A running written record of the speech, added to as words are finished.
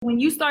when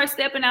you start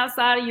stepping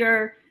outside of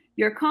your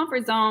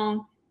comfort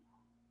zone,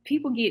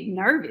 people get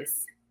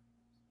nervous.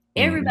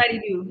 Everybody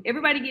do.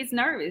 Everybody gets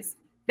nervous.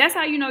 That's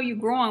how you know you're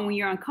growing, when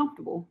you're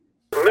uncomfortable.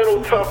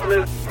 Mental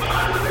toughness.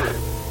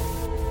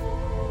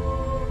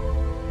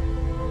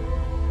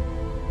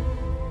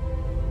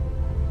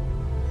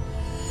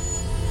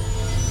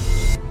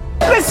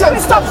 Listen,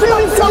 stop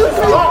feeling sorry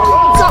for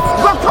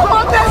yourself. Come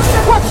on,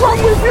 man. What's wrong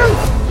with you?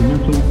 The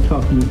mental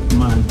toughness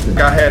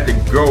mindset. I had to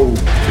go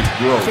to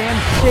grow.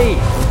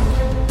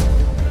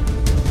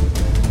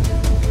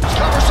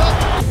 Covers up.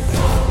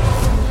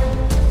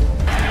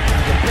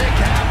 The big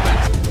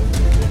happens. The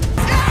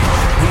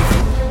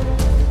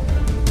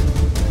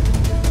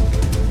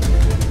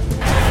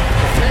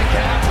big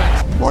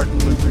happens. Martin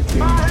Luther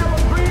King.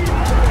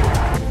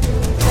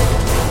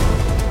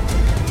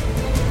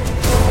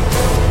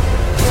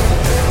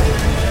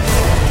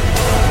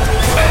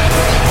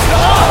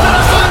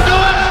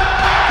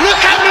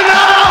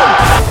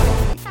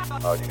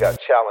 You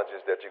got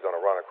challenges that you're going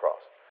to run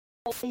across.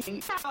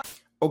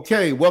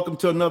 Okay, welcome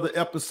to another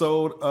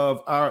episode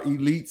of our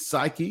Elite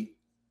Psyche,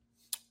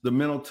 the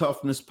Mental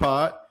Toughness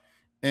Pod.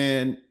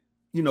 And,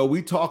 you know,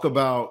 we talk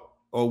about,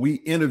 or we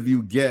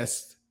interview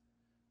guests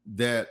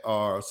that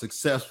are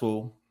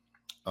successful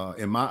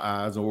in my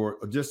eyes, or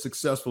just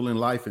successful in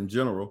life in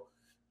general.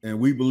 And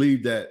we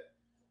believe that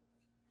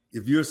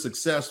if you're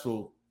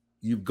successful,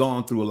 you've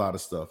gone through a lot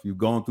of stuff. You've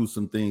gone through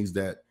some things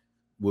that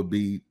would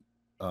be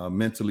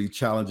mentally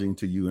challenging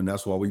to you. And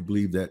that's why we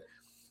believe that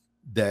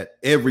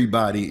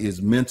everybody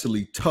is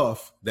mentally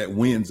tough that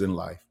wins in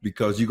life,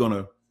 because you're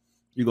gonna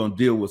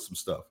deal with some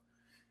stuff.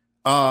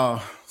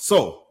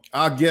 So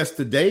our guest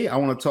today, I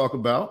want to talk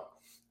about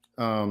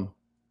young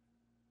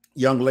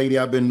lady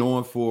I've been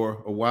knowing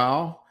for a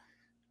while,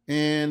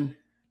 and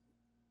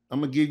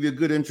I'm gonna give you a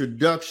good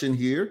introduction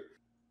here.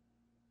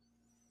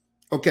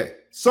 Okay,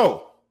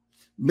 so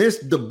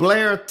Miss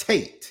DeBLAIR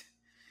TATE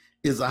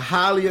is a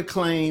highly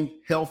acclaimed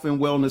health and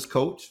wellness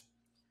coach,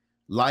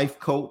 life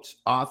coach,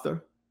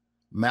 author,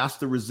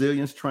 master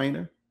resilience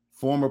trainer,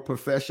 former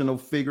professional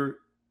figure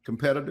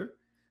competitor,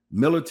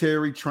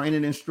 military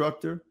training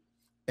instructor,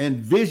 and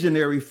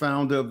visionary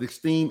founder of the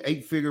esteemed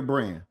 8-figure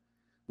brand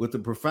with a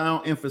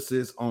profound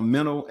emphasis on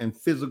mental and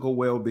physical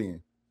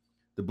well-being.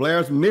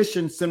 DeBLAIR's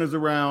mission centers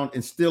around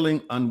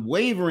instilling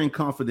unwavering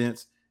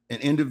confidence in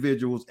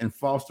individuals and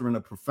fostering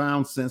a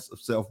profound sense of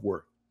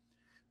self-worth.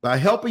 By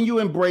helping you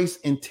embrace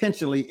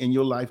intentionally in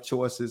your life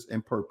choices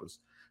and purpose,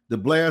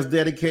 DeBLAIR is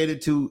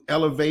dedicated to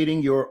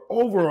elevating your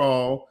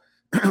overall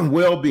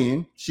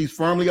well-being. She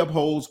firmly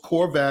upholds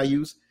core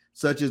values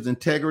such as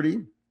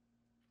integrity,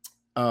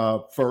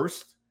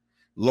 first,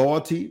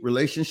 loyalty,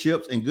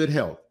 relationships, and good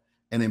health,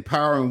 and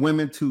empowering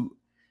women to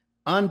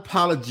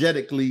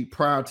unapologetically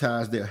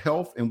prioritize their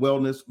health and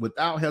wellness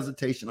without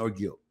hesitation or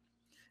guilt.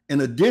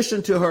 In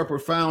addition to her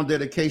profound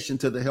dedication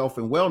to the health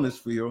and wellness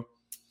field,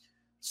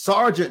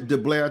 Sergeant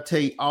DeBLAIR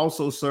TATE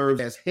also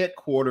serves as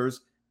headquarters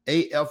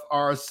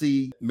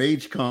AFRC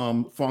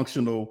MAGECOM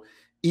functional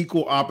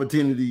Equal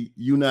Opportunity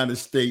United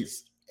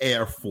States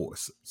Air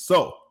Force.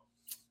 So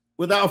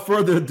without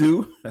further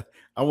ado,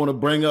 I want to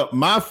bring up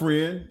my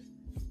friend,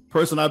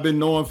 person I've been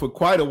knowing for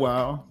quite a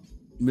while,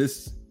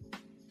 Miss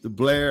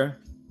DeBLAIR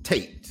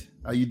TATE.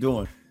 How you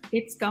doing?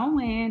 It's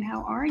going.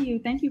 How are you?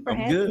 Thank you for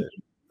having me.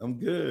 I'm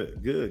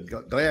good.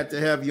 Glad to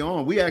have you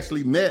on. We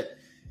actually met,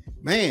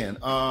 man,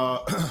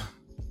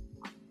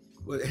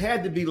 it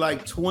had to be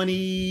like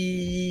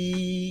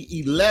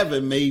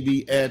 2011,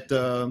 maybe, at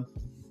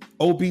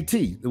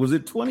OPT. Was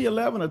it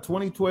 2011 or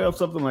 2012,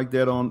 something like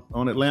that, on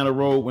Atlanta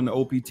Road when the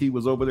OPT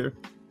was over there?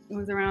 It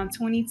was around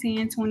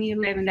 2010,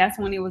 2011. That's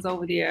when it was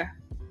over there.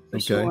 For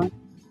sure.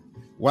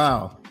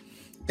 Wow.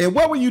 And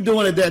what were you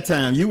doing at that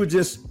time? You were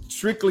just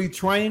strictly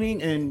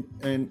training, and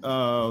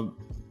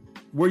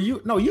you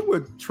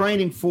were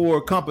training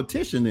for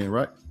competition then,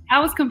 right? I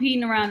was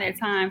competing around that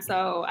time,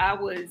 so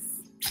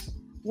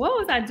what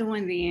was I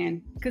doing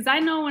then? Because I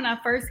know when I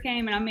first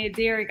came and I met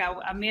Derek,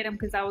 I met him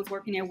because I was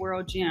working at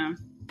World Gym.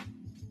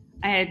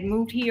 I had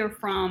moved here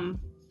from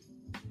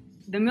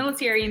the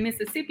military in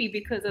Mississippi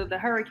because of the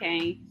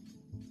hurricane.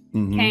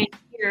 Mm-hmm. Came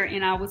here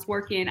and I was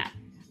working.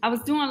 I was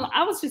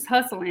just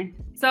hustling.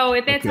 So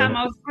at that time,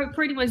 I was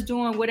pretty much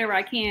doing whatever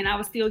I can. I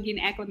was still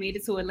getting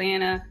acclimated to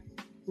Atlanta.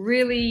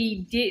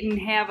 Really didn't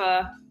have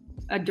a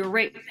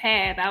direct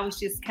path. I was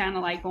just kind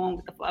of like going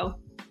with the flow.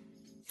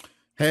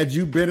 Had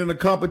you been in a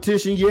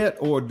competition yet,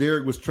 or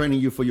Derek was training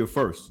you for your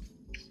first?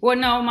 Well,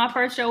 no, my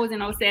first show was in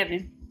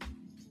 2007.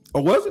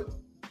 Oh, was it?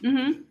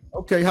 Mm-hmm.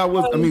 Okay,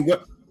 what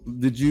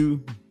did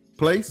you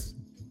place?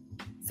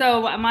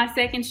 So my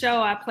second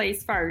show, I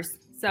placed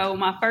first. So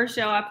my first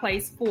show, I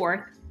placed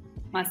fourth.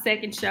 My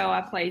second show,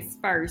 I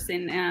placed first,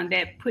 and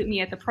that put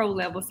me at the pro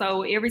level.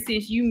 So ever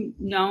since you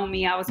know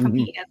me, I was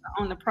competing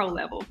on the pro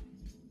level.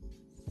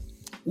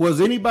 Was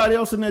anybody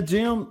else in that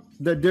gym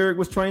that Derek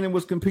was training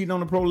was competing on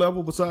the pro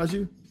level besides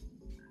you?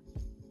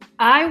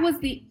 I was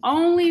the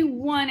only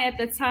one at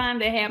the time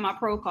that had my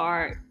pro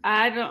card.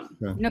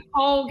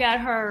 Nicole got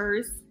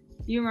hers.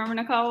 You remember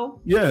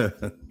Nicole? Yeah,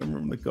 I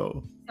remember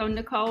Nicole. So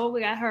Nicole,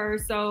 we got her.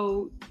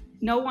 So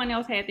no one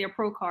else had their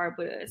pro card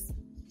but us.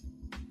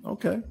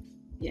 Okay.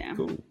 Yeah.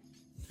 Cool.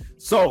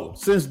 So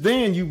since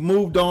then, you've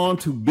moved on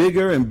to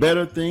bigger and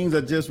better things.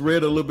 I just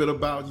read a little bit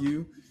about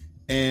you,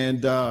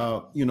 and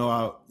I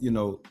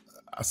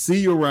see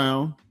you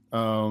around,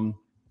 and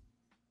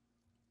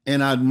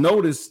I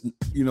noticed,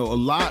 a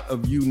lot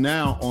of you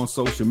now on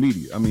social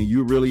media. I mean,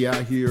 you're really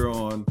out here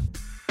on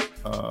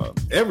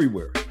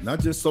everywhere,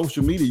 not just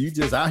social media. You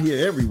just out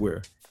here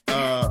everywhere.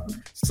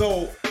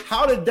 So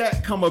how did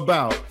that come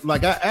about?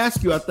 Like I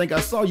asked you, I think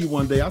I saw you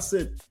one day. I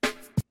said,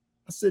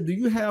 do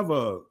you have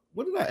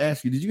what did I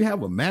ask you? Did you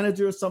have a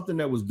manager or something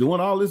that was doing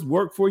all this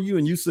work for you?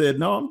 And you said,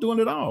 no, I'm doing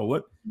it all.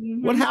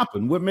 What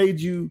happened? What made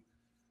you,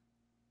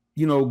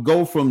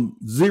 go from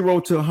 0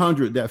 to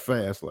 100 that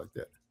fast like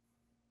that?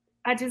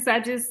 I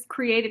just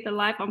created the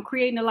life. I'm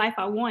creating the life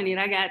I wanted.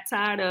 I got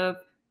tired of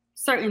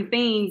certain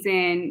things,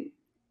 and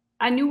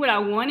I knew what I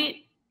wanted,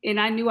 and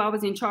I knew I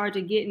was in charge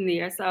of getting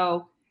there.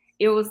 So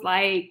it was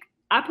like,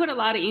 I put a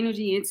lot of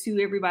energy into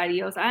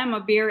everybody else. I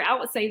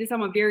would say this,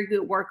 I'm a very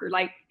good worker.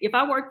 Like if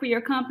I work for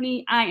your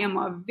company, I am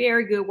a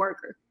very good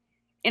worker.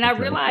 And I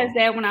realized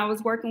that when I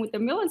was working with the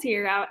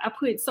military, I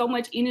put so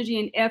much energy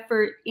and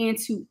effort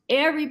into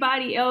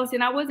everybody else.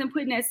 And I wasn't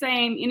putting that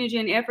same energy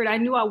and effort. I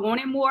knew I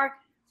wanted more,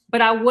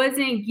 but I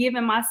wasn't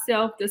giving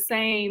myself the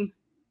same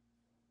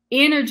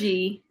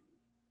energy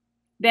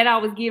that I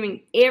was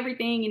giving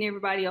everything and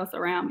everybody else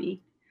around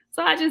me.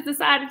 So I just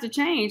decided to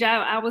change.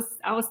 I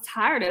was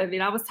tired of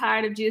it. I was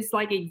tired of just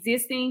like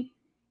existing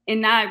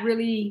and not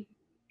really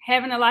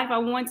having the life I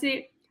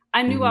wanted.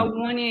 I knew I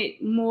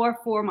wanted more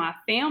for my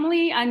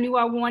family. I knew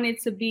I wanted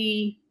to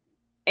be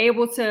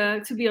able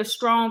to be a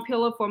strong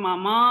pillar for my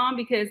mom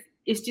because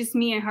it's just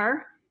me and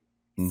her.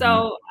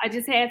 So I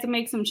just had to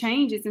make some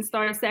changes and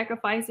started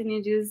sacrificing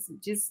and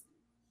just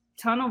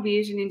tunnel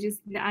vision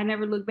and I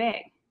never looked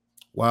back.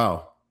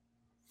 Wow.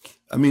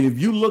 I mean, if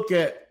you look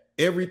at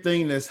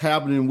everything that's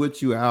happening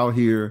with you out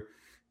here,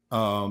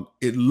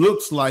 it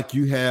looks like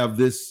you have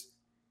this,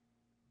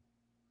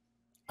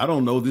 I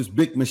don't know, this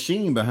big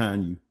machine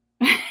behind you.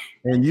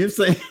 And you're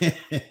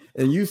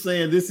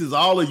saying this is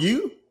all of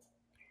you?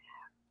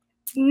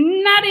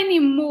 Not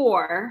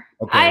anymore.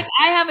 Okay.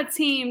 I have a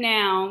team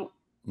now.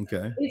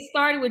 Okay. It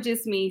started with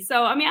just me.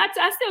 So, I mean, I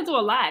still do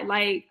a lot.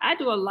 Like, I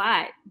do a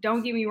lot.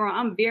 Don't get me wrong.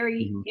 I'm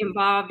very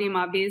involved in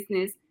my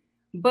business.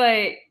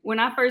 But when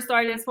I first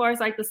started, as far as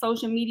like the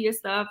social media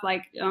stuff,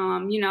 like,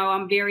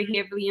 I'm very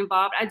heavily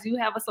involved. I do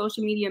have a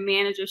social media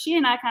manager. She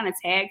and I kind of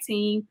tag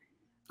team.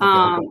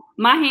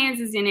 My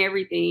hands is in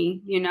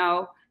everything,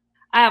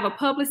 I have a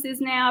publicist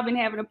now. I've been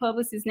having a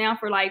publicist now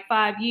for like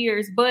 5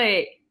 years,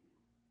 but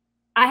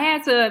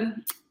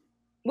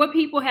what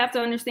people have to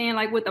understand,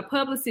 like with a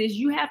publicist,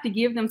 you have to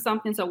give them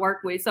something to work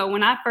with. So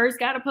when I first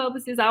got a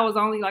publicist, I was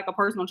only like a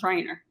personal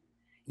trainer,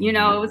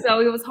 so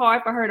it was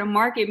hard for her to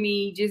market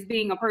me just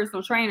being a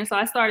personal trainer. So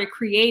I started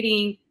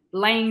creating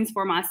lanes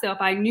for myself.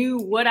 I knew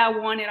what I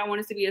wanted. I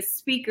wanted to be a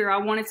speaker. I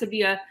wanted to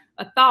be a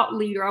thought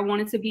leader. I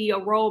wanted to be a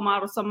role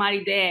model,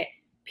 somebody that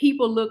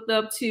people looked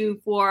up to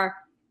for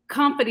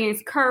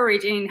confidence,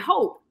 courage, and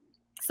hope.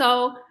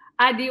 So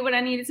I did what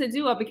I needed to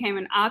do. I became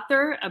an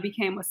author. I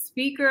became a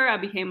speaker. I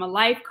became a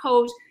life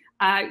coach.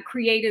 I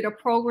created a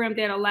program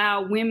that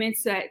allowed women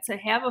to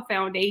have a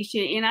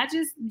foundation. And I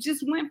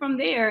just went from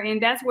there.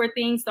 And that's where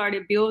things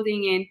started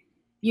building.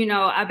 And,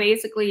 I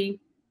basically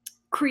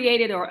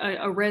created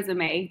a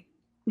resume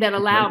that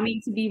allowed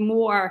me to be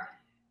more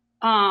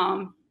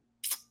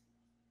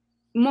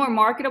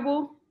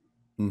marketable.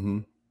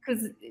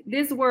 Because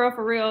this world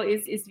for real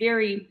is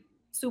very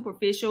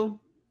superficial.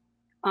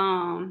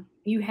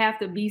 You have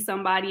to be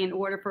somebody in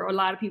order for a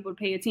lot of people to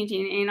pay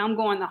attention. And I'm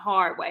going the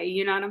hard way.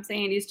 You know what I'm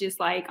saying? It's just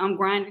like I'm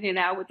grinding it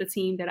out with the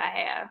team that I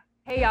have.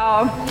 Hey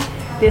y'all,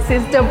 this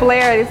is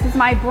DeBLAIR. This is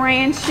my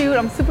brand shoot.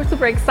 I'm super,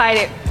 super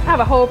excited. I have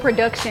a whole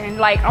production.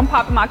 Like I'm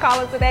popping my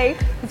collar today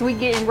because we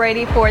getting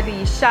ready for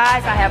these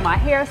shots. I have my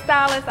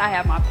hairstylist. I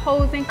have my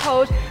posing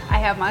coach. I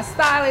have my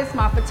stylist,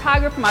 my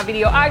photographer, my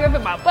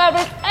videographer, my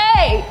publicist.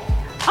 Hey,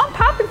 I'm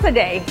popping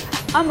today.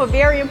 I'm a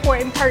very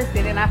important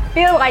person and I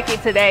feel like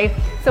it today.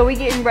 So we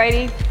getting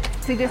ready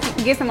to just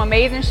get some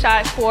amazing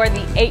shots for the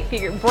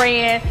 8-figure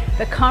brand.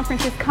 The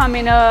conference is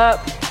coming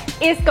up.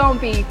 It's gonna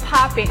be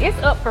popping. It's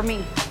up for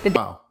me.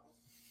 Wow.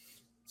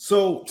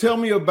 So tell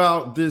me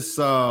about this.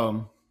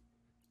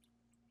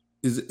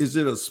 Is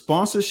it a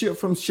sponsorship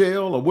from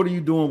Shell or what are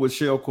you doing with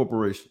Shell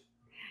Corporation?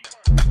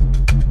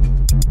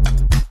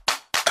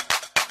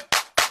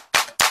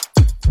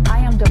 I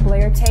am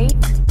DeBLAIR Tate.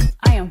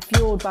 I am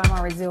fueled by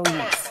my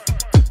resilience.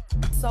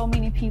 So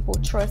many people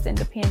trust and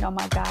depend on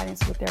my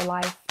guidance with their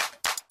life.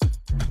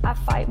 I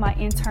fight my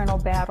internal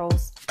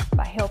battles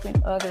by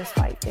helping others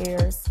fight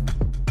theirs.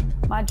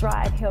 My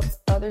drive helps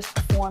others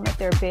perform at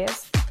their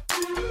best.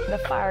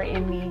 The fire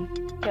in me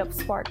helps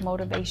spark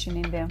motivation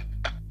in them.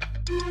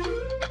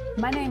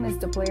 My name is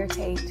DeBLAIR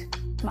Tate.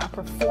 My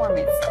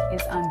performance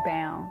is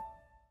unbound.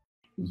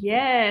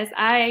 Yes,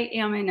 I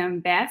am an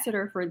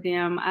ambassador for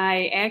them.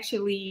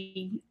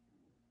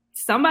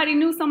 Somebody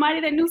knew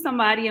somebody that knew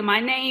somebody, and my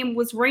name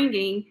was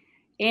ringing,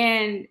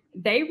 and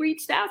they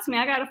reached out to me.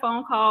 I got a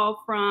phone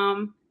call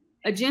from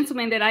a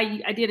gentleman that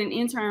I did an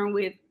intern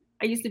with.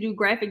 I used to do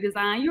graphic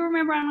design. You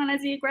remember when I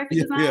did graphic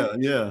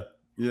design? Yeah.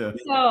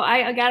 So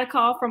I got a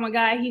call from a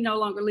guy. He no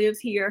longer lives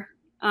here.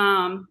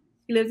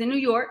 He lives in New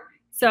York.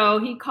 So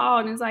he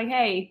called and was like,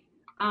 hey,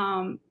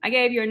 I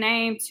gave your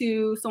name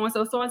to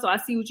so-and-so. I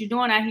see what you're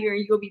doing out here,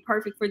 and you'll be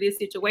perfect for this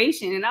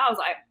situation. And I was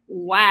like,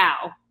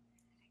 wow.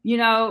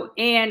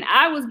 And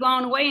I was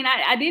blown away, and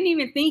I didn't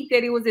even think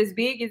that it was as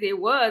big as it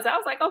was. I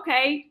was like,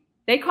 okay.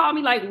 They called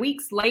me like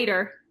weeks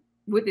later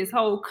with this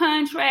whole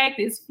contract,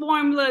 this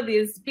formula,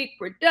 this big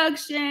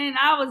production.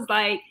 I was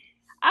like,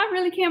 I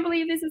really can't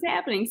believe this is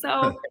happening.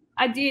 So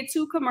I did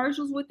 2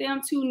 commercials with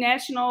them, 2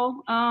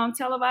 national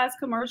televised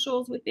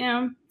commercials with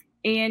them.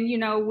 And,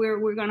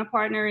 we're going to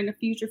partner in the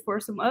future for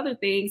some other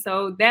things.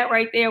 So that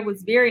right there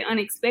was very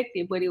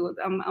unexpected, but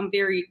I'm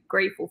very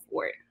grateful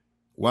for it.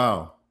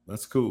 Wow.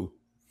 That's cool.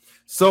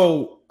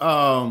 So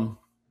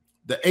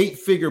the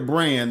 8-figure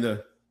brand,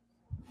 the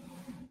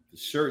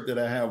shirt that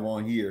I have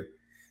on here.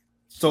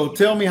 So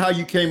tell me how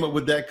you came up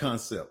with that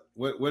concept.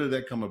 Where did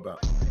that come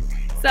about?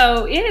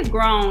 So it has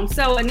grown.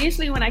 So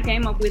initially when I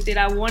came up with it,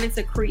 I wanted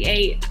to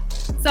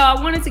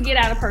get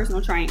out of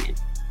personal training,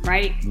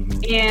 right?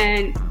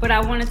 Mm-hmm. But I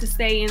wanted to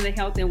stay in the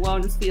health and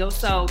wellness field.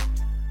 So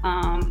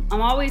I'm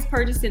always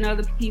purchasing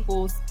other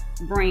people's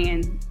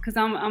brand because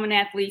I'm an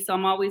athlete. So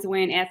I'm always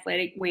wearing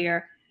athletic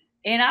wear.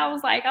 And I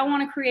was like, I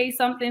want to create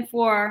something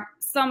for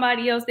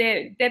somebody else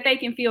that they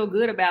can feel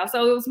good about.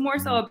 So it was more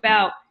so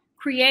about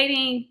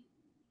creating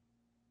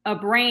a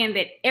brand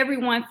that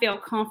everyone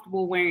felt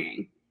comfortable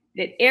wearing,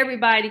 that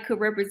everybody could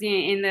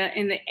represent.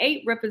 And the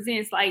 8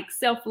 represents like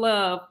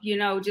self-love,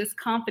 just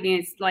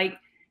confidence, like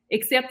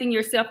accepting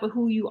yourself for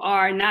who you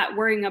are, not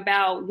worrying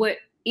about what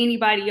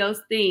anybody else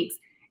thinks.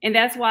 And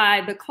that's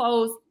why the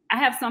clothes, I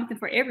have something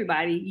for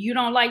everybody. You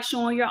don't like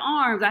showing your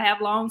arms. I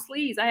have long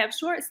sleeves. I have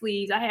short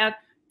sleeves. I have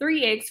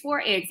 3X,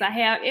 4X. I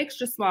have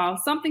extra small,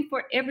 something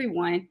for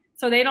everyone.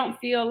 So they don't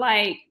feel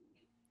like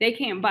they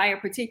can't buy a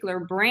particular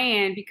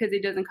brand because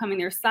it doesn't come in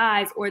their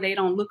size or they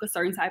don't look a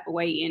certain type of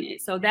way in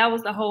it. So that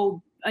was the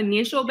whole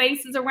initial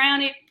basis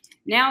around it.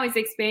 Now it's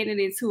expanded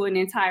into an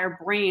entire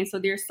brand. So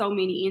there's so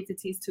many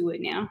entities to it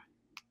now.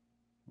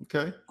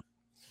 Okay.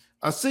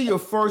 I see your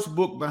first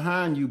book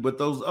behind you, but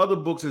those other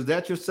books, is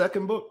that your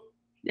second book?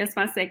 That's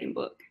my second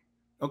book.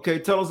 Okay.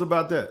 Tell us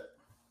about that.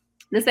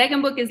 The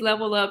second book is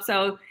Level Up.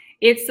 So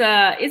it's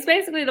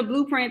basically the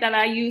blueprint that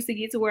I use to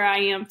get to where I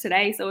am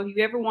today. So if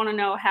you ever want to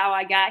know how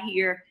I got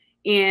here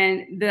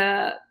and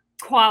the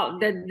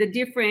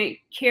different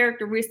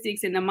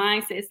characteristics and the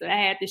mindsets that I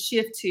had to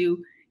shift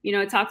to,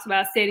 it talks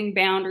about setting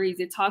boundaries.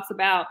 It talks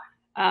about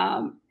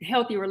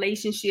healthy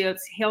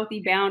relationships,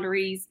 healthy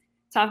boundaries,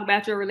 talk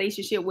about your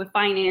relationship with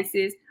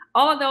finances.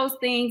 All of those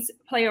things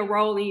play a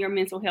role in your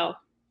mental health.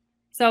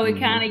 So it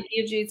kind of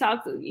gives you,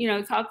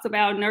 talks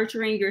about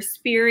nurturing your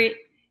spirit.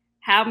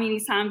 How many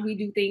times we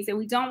do things that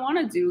we don't want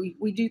to do.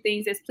 We do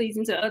things that's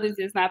pleasing to others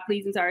that's not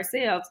pleasing to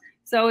ourselves.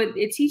 So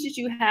it teaches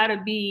you how to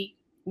be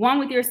one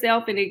with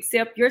yourself and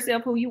accept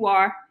yourself who you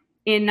are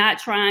and not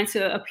trying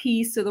to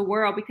appease to the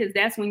world, because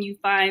that's when you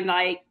find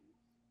like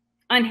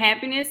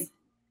unhappiness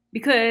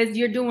because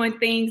you're doing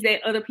things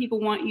that other people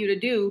want you to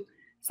do.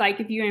 It's like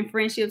if you're in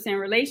friendships and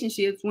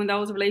relationships, when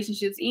those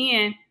relationships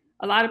end,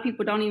 a lot of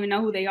people don't even know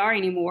who they are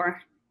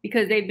anymore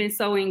because they've been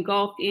so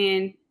engulfed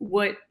in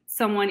what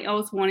someone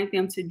else wanted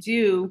them to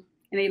do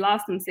and they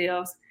lost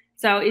themselves.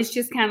 So it's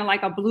just kind of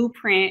like a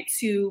blueprint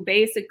to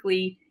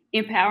basically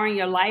empowering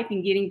your life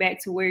and getting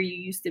back to where you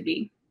used to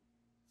be.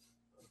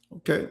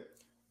 Okay.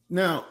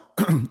 Now,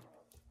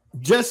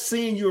 just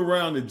seeing you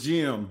around the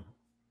gym,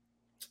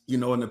 in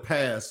the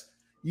past,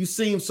 you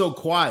seem so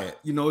quiet.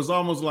 It's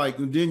almost like,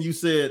 and then you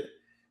said,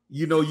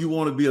 you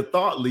want to be a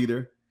thought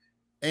leader.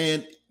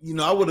 And,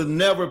 I would have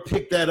never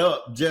picked that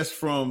up just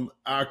from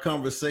our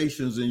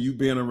conversations and you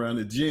being around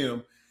the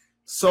gym.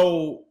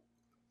 So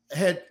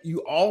had you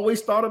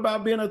always thought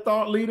about being a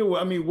thought leader?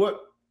 I mean,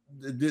 what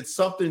did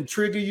something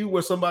trigger you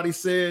where somebody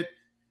said,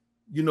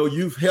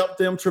 you've helped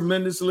them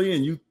tremendously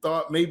and you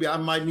thought maybe I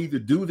might need to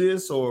do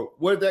this, or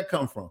where did that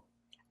come from?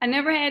 I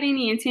never had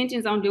any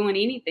intentions on doing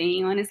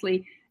anything,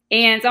 honestly.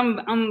 And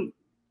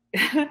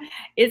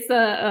it's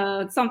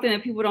something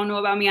that people don't know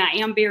about me. I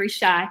am very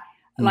shy.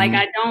 Like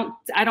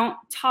I don't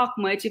talk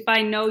much. If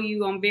I know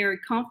you, I'm very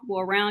comfortable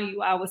around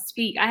you, I will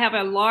speak. I have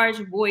a large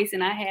voice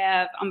and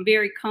I'm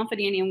very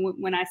confident in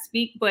when I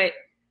speak, but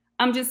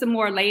I'm just a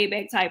more laid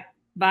back type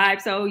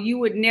vibe. So you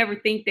would never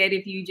think that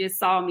if you just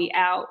saw me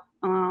out,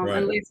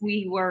 unless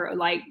we were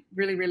like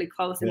really, really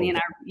close. And then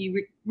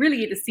you really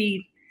get to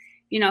see,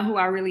 who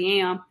I really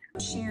am.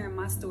 sharing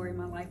my story,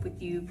 my life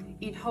with you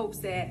in hopes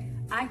that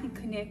I can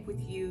connect with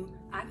you,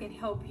 I can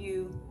help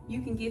you,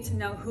 you can get to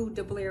know who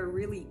DeBLAIR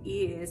really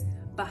is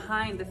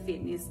behind the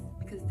fitness,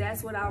 because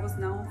that's what I was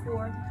known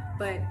for,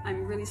 but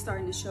I'm really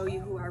starting to show you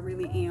who I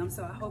really am.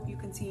 So I hope you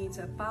continue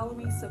to follow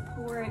me,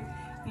 support,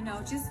 you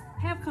know, just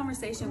have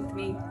conversation with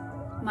me.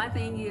 My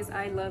thing is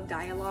I love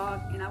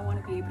dialogue and I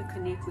want to be able to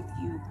connect with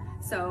you.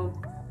 So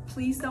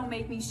please don't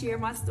make me share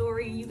my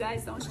story. You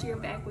guys don't share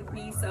back with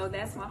me. So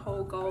that's my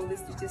whole goal,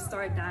 is to just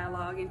start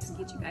dialogue and to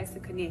get you guys to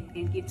connect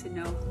and get to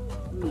know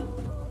me.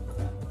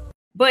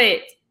 But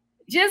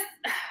just,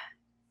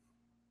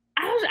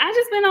 I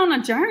just been on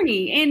a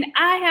journey, and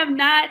I have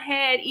not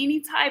had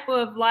any type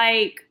of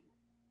like,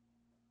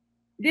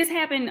 this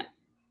happened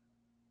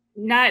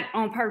not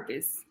on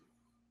purpose.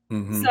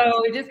 Mm-hmm.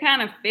 So it just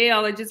kind of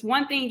fell. It just,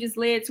 one thing just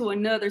led to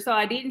another. So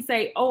I didn't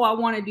say, oh, I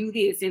want to do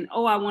this and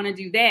oh, I want to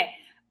do that.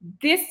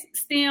 This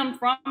stemmed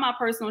from my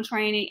personal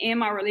training and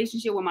my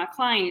relationship with my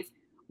clients.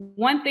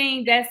 One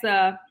thing that's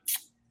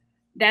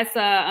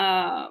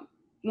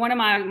one of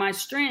my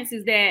strengths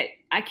is that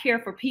I care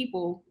for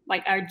people.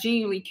 Like, I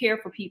genuinely care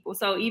for people.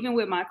 So even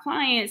with my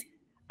clients,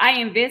 I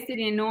invested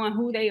in knowing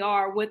who they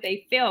are, what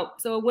they felt.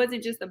 So it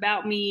wasn't just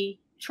about me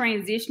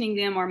transitioning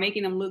them or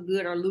making them look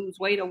good or lose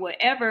weight or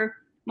whatever.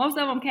 Most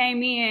of them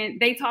came in,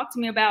 they talked to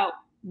me about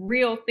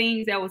real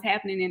things that was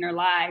happening in their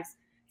lives.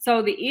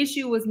 So the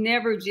issue was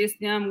never just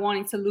them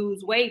wanting to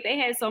lose weight. They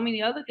had so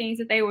many other things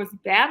that they was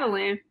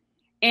battling.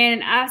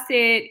 And I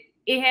said,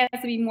 it has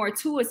to be more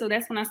to it. So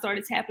that's when I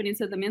started tapping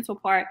into the mental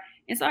part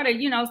and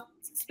started, you know,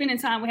 spending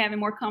time with having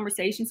more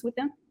conversations with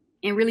them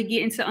and really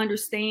getting to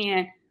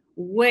understand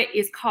what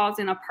is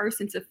causing a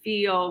person to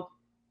feel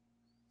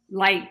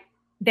like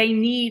they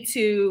need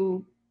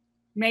to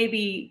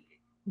maybe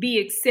be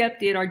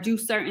accepted or do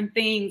certain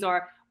things,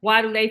 or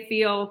why do they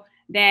feel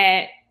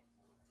that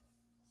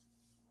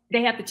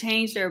they have to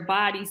change their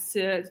bodies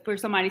for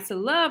somebody to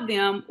love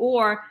them,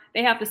 or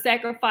they have to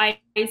sacrifice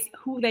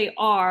who they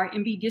are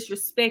and be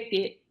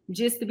disrespected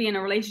just to be in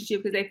a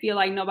relationship because they feel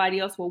like nobody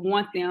else will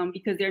want them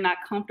because they're not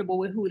comfortable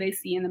with who they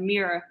see in the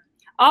mirror.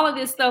 All of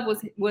this stuff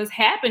was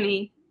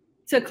happening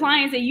to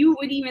clients that you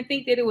wouldn't even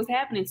think that it was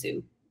happening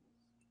to.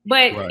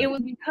 But It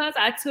was because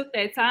I took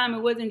that time.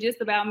 It wasn't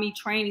just about me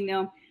training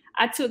them.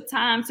 I took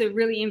time to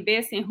really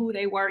invest in who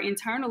they were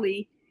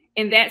internally.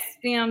 And that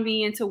stemmed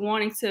me into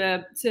wanting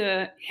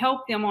to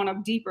help them on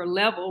a deeper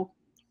level.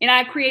 And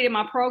I created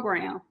my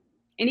program.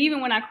 And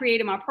even when I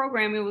created my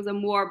program, it was a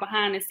more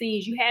behind the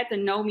scenes. You had to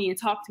know me and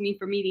talk to me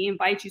for me to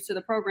invite you to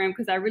the program,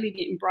 because I really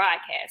didn't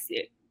broadcast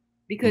it,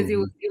 because it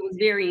was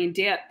very in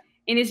depth.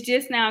 And it's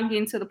just now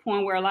getting to the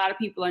point where a lot of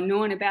people are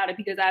knowing about it,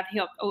 because I've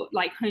helped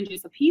like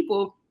hundreds of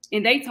people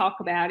and they talk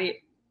about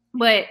it.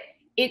 But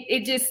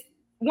it just,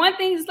 one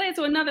thing has led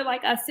to another.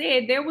 Like I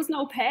said, there was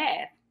no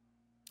path.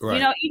 Right. You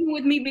know, even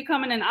with me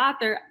becoming an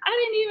author, I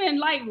didn't even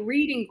like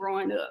reading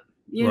growing up,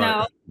 you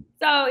know?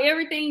 So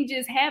everything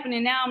just happened.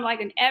 And now I'm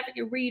like an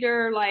advocate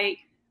reader, like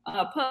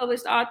a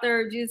published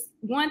author, just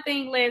one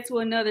thing led to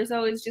another.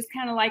 So it's just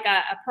kind of like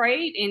I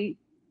prayed, and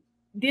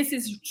this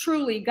is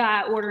truly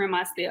God ordering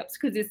my steps,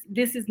 because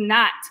this is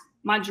not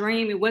my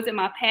dream. It wasn't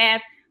my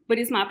path, but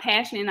it's my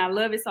passion, and I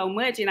love it so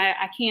much, and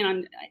I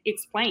can't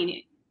explain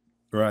it.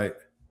 Right.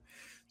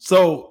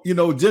 So, you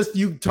know, just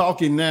you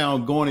talking now,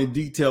 going in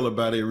detail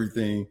about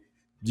everything,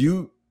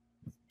 you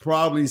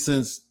probably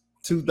since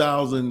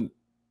 2011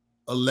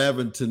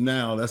 to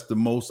now, that's the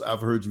most I've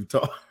heard you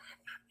talk.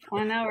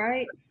 I know,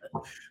 right?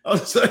 I'm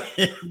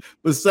saying,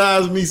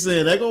 besides me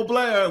saying, "There go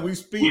Blair," we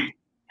speak.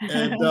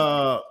 And,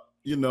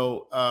 you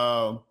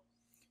know,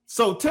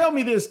 so tell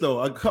me this,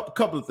 though, a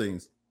couple of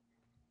things.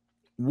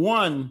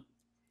 One,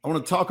 I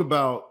want to talk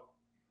about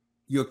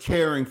your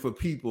caring for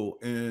people,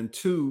 and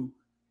two,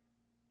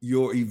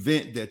 your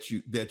event that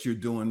you're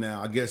doing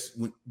now. I guess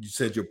when you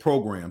said your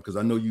program, because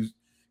I know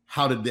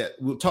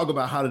we'll talk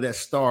about how did that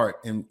start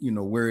and, you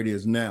know, where it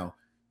is now.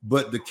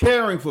 But the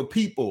caring for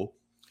people,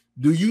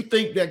 do you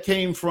think that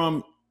came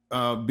from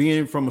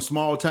being from a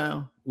small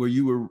town, where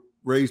you were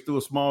raised through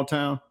a small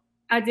town?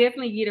 I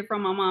definitely get it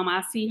from my mom.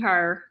 I see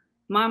her.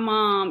 My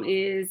mom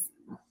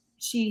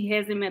she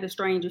hasn't met a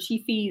stranger. She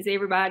feeds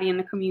everybody in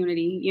the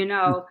community. You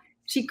know,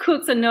 she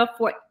cooks enough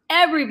for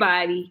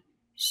everybody.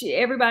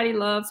 Everybody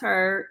loves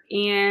her,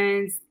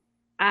 and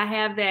I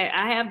have that.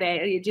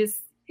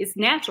 It's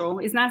natural.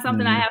 It's not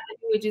something I have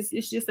to do.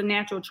 It's just a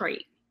natural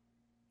trait.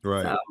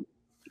 Right. So,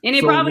 and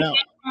it probably came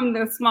from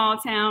the small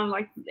town.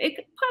 Like, it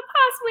could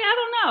possibly, I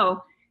don't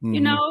know.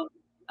 You know,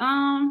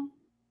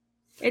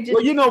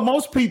 well, you know,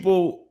 most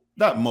people,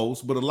 not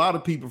most, but a lot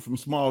of people from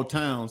small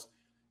towns,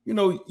 you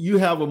know, you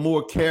have a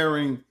more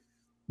caring,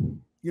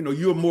 you know,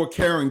 you're a more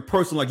caring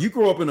person. Like, you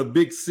grow up in a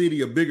bigger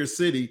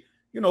city,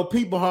 you know,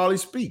 people hardly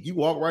speak. You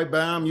walk right by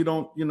them. You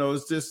don't, you know,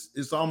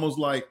 it's almost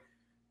like,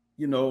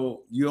 you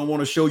know, you don't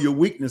want to show your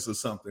weakness or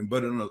something.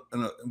 But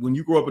when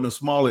you grow up in a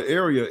smaller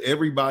area,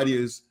 everybody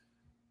is,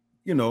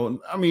 you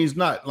know, I mean, it's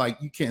not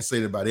like, you can't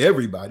say that about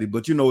everybody,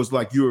 but, you know, it's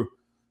like you're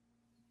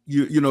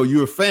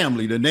your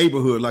family, the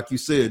neighborhood, like you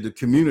said, the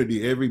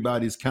community,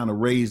 everybody's kind of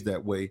raised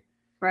that way.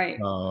 Right.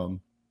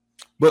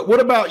 But what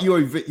about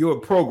your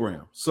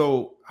program?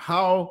 So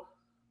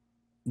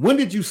when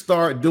did you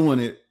start doing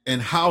it, and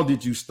how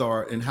did you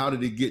start, and how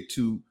did it get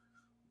to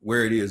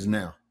where it is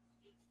now?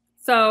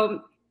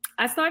 So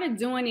I started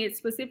doing it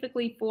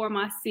specifically for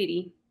my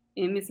city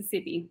in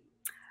Mississippi.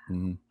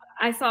 Mm-hmm.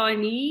 I saw a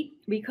need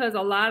because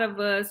a lot of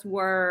us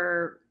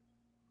were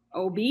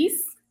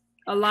obese.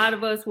 A lot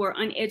of us were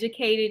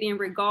uneducated in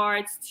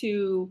regards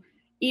to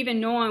even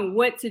knowing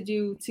what to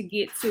do to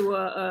get to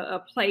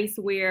a place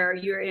where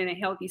you're in a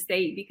healthy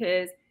state.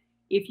 Because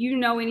if you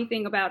know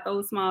anything about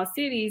those small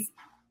cities,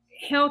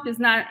 health is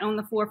not on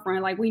the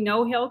forefront. Like, we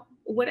know health,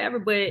 whatever,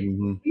 but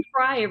we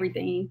fry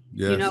everything.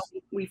 Yes. You know,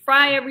 we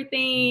fry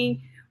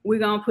everything. We're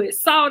going to put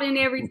salt in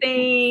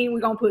everything.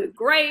 We're going to put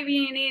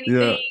gravy in anything.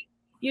 Yeah.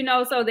 You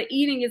know, so the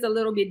eating is a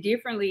little bit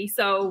differently.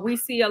 So we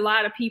see a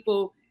lot of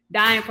people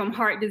dying from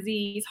heart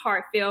disease,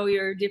 heart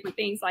failure, different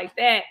things like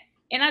that.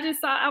 And I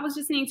just saw, I was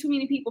just seeing too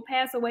many people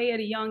pass away at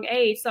a young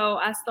age. So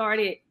I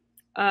started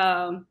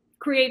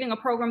creating a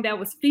program that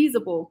was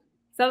feasible.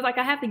 So I was like,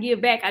 I have to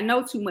give back. I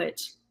know too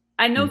much.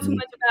 I know too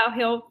much about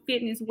health,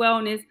 fitness,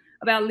 wellness,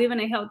 about living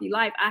a healthy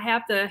life. I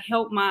have to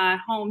help my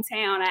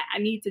hometown. I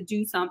need to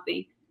do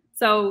something.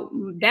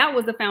 So that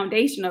was the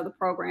foundation of the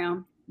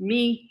program,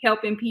 me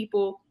helping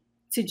people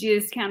to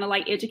just kind of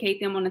like educate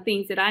them on the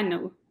things that I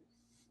know,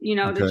 you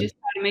know, to just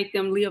try to make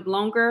them live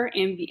longer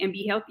and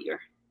be healthier.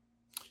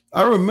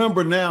 I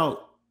remember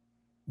now,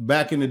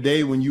 back in the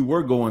day when you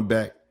were going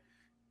back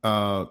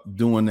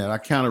doing that, I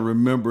kind of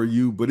remember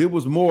you, but it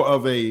was more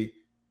of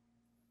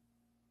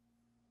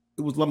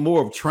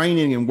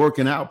training and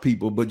working out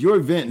people. But your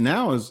event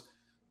now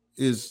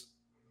is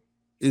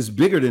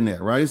bigger than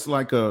that, right? It's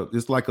like a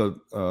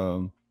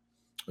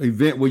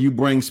event where you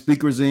bring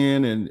speakers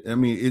in, and I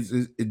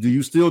mean, do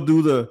you still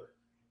do the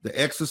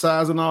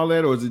exercise and all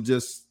that, or is it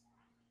just?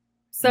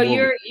 So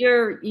you're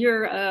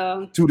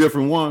two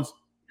different ones.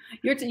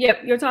 You're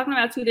talking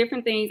about two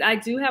different things. I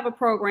do have a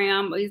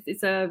program.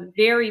 It's a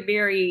very,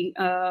 very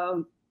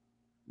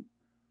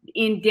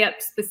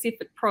in-depth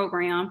specific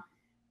program.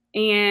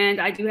 And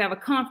I do have a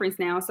conference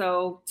now.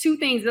 So two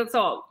things. That's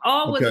all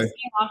was a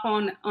spin-off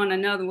on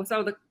another one.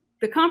 So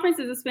the conference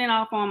is a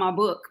spin-off on my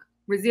book,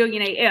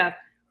 Resilient AF,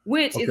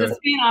 which is a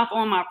spin-off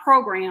on my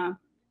program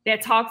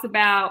that talks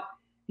about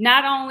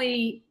not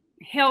only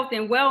health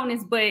and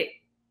wellness, but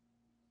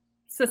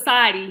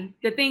society,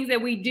 the things that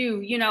we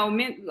do. You know,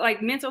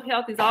 like mental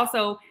health is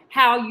also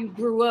how you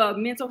grew up.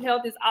 Mental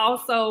health is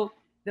also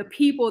the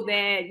people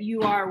that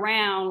you are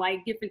around,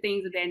 like different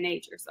things of that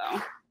nature.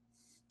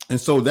 And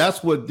so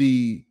that's what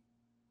the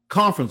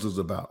conference is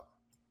about.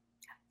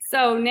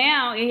 So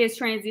now it has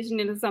transitioned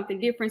into something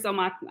different. So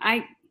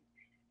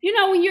you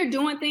know, when you're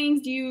doing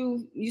things,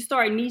 you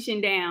start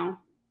niching down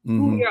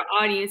who your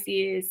audience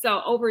is.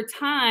 So over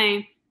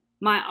time,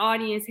 my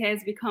audience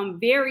has become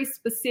very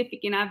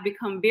specific, and I've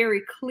become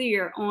very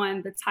clear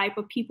on the type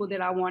of people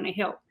that I want to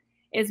help.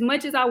 As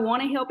much as I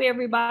want to help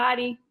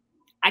everybody,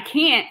 I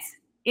can't,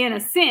 in a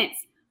sense,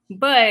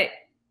 but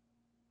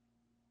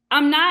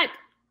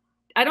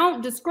I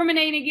don't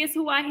discriminate against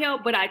who I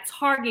help, but I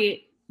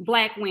target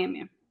Black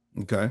women.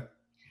 Okay.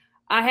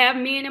 I have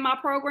men in my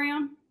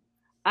program.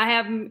 I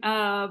have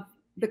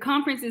the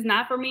conference is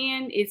not for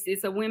men.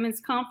 It's a women's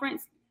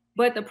conference,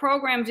 but the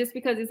program, just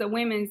because it's a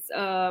women's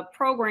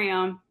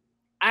program,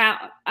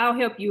 I'll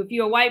help you. If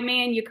you're a white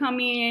man, you come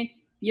in,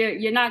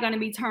 you're not going to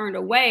be turned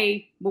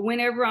away. But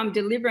whenever I'm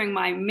delivering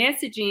my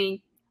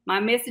messaging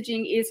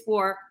is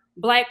for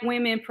Black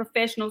women,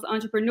 professionals,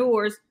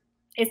 entrepreneurs,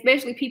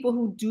 especially people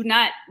who do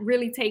not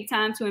really take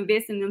time to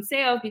invest in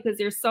themselves because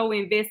they're so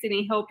invested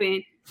in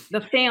helping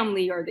the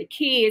family or the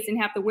kids and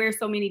have to wear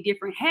so many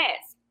different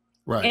hats.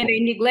 Right. And they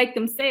neglect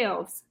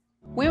themselves.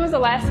 When was the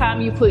last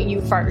time you put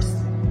you first?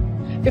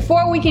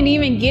 Before we can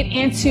even get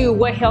into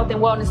what health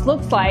and wellness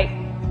looks like,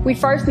 we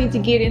first need to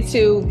get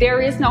into there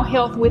is no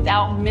health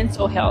without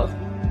mental health.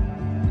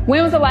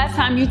 When was the last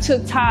time you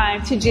took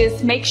time to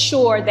just make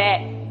sure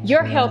that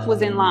your health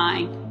was in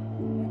line?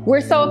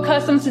 We're so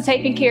accustomed to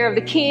taking care of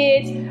the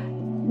kids,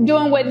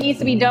 doing what needs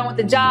to be done with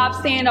the job,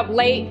 staying up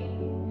late,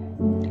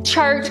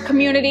 church,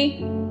 community,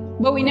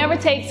 but we never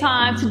take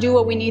time to do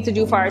what we need to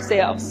do for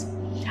ourselves.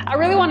 I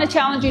really want to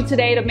challenge you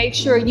today to make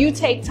sure you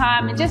take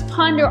time and just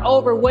ponder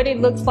over what it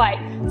looks like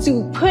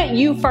to put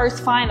you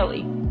first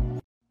finally.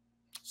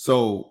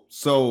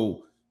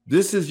 So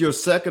this is your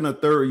second or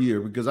third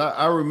year, because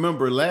I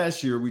remember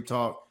last year we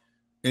talked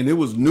and it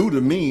was new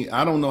to me.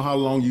 I don't know how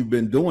long you've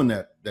been doing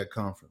that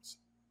conference.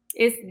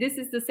 This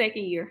is the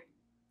second year.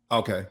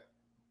 Okay.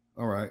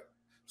 All right.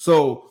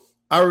 So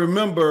I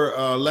remember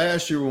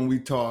last year when we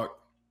talked,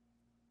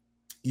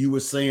 you were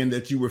saying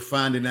that you were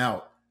finding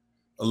out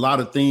a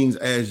lot of things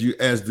as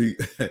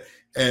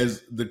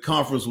the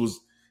conference was,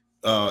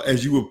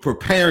 as you were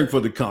preparing for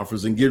the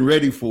conference and getting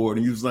ready for it.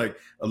 And you was like,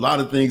 a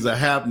lot of things are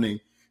happening.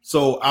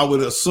 So I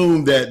would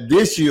assume that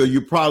this year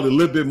you're probably a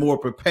little bit more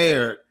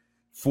prepared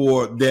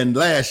than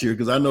last year.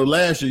 Because I know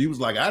last year you was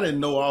like, I didn't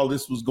know all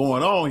this was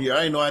going on here.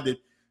 I didn't know I did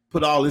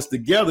put all this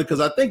together,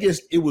 because I think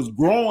it was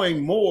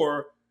growing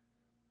more,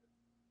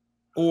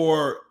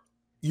 or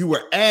you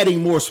were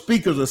adding more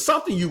speakers or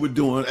something you were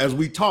doing as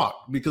we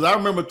talked. Because I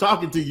remember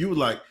talking to you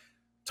like,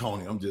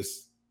 Tony,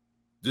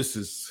 this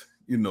is,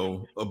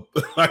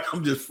 like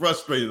I'm just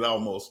frustrated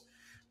almost.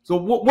 So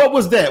what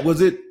was that?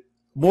 Was it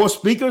more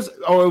speakers,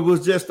 or it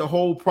was just the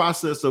whole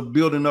process of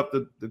building up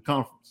the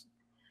conference?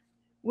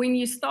 When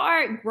you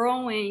start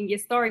growing, you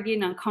start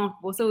getting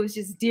uncomfortable. So it was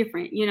just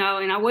different,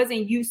 and I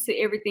wasn't used to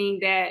everything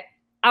that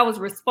I was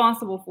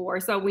responsible for.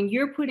 So when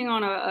you're putting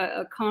on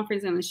a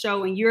conference and a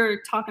show and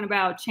you're talking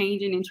about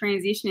changing and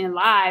transitioning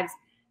lives,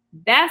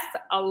 that's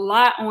a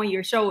lot on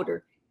your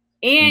shoulder.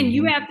 And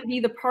you have to be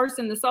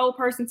the sole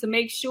person to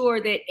make sure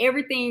that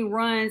everything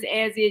runs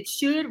as it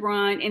should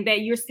run, and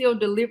that you're still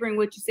delivering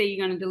what you say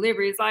you're going to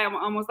deliver. It's like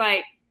almost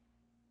like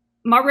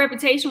my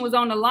reputation was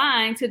on the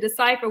line to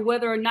decipher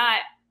whether or not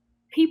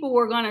people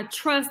were going to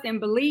trust and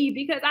believe,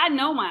 because I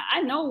know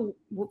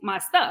my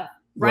stuff,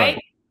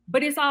 right?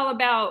 But it's all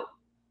about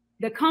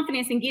the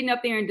confidence in getting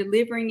up there and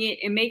delivering it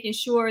and making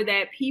sure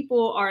that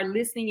people are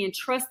listening and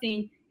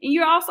trusting. And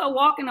you're also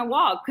walking a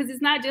walk, because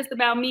it's not just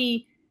about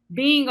me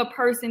being a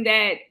person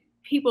that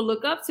people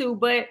look up to,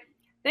 but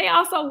they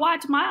also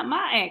watch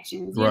my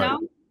actions. You know,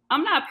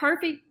 I'm not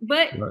perfect,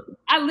 but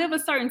I live a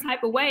certain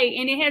type of way,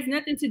 and it has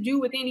nothing to do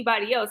with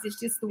anybody else. It's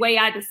just the way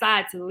I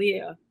decide to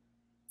live.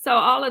 So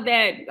all of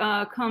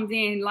that comes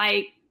in.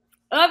 Like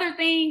other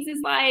things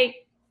is like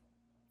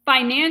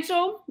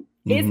financial.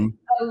 It's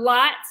a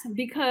lot,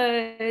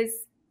 because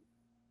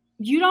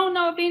you don't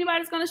know if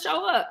anybody's going to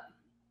show up.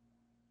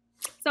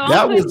 So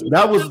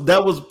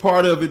that was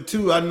part of it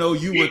too. I know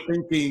you were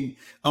thinking,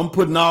 I'm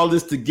putting all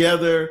this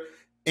together,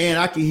 and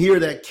I can hear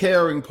that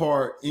caring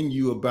part in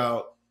you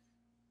about,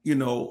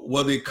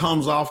 whether it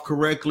comes off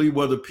correctly,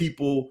 whether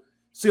people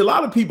see, a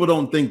lot of people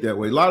don't think that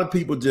way. A lot of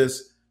people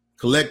just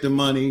collect the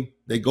money,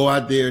 they go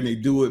out there and they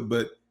do it,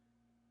 but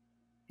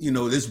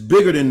it's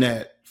bigger than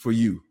that for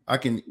you. I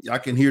can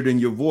hear it in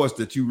your voice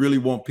that you really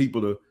want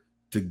people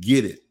to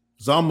get it.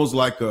 It's almost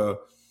like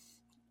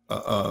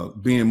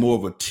being more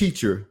of a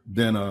teacher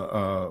than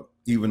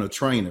even a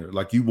trainer.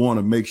 Like you want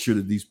to make sure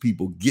that these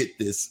people get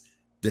this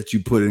that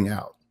you're putting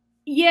out.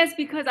 Yes,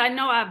 because I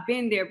know I've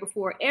been there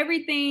before.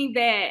 Everything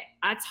that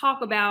I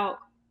talk about,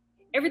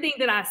 everything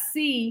that I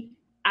see,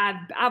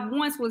 I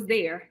once was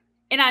there,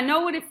 and I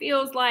know what it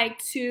feels like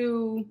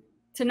to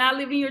not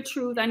live in your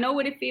truth. I know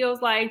what it feels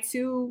like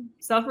to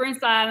suffer in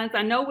silence.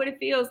 I know what it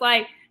feels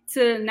like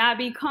to not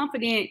be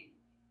confident.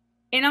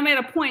 And I'm at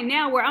a point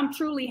now where I'm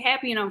truly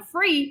happy and I'm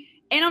free.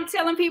 And I'm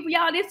telling people,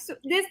 y'all,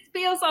 this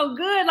feels so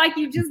good. Like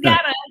you just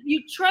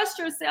you trust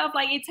yourself.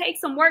 Like it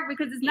takes some work,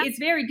 because it's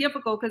very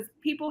difficult, because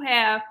people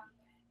have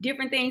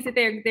different things that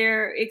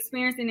they're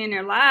experiencing in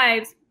their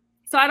lives.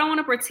 So I don't want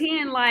to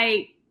pretend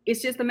like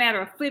it's just a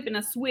matter of flipping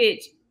a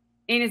switch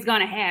and it's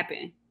going to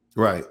happen.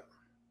 Right.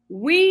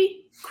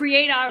 We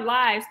create our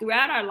lives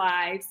throughout our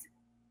lives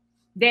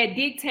that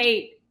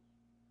dictate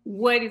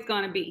what it's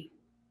going to be.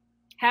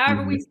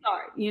 However we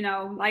start,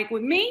 like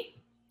with me,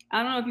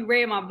 I don't know if you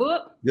read my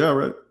book. Yeah,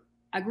 right.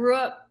 I grew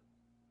up,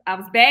 I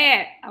was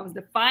bad. I was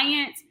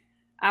defiant.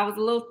 I was a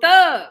little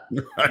thug,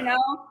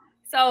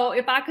 So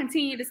if I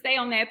continue to stay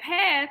on that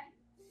path,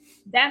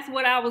 that's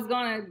what life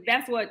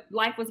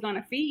was going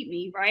to feed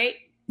me. Right.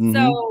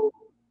 So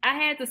I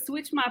had to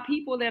switch my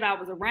people that I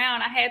was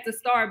around. I had to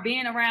start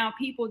being around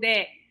people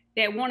that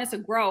wanted to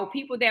grow,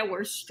 people that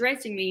were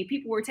stretching me,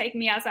 people were taking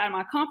me outside of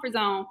my comfort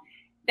zone.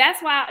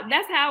 That's how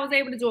I was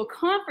able to do a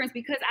conference,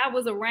 because I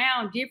was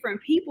around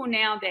different people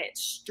now that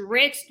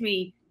stretched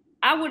me.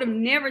 I would have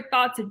never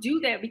thought to do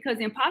that, because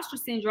imposter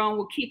syndrome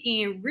will kick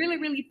in really,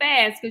 really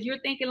fast, because you're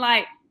thinking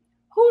like,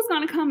 who's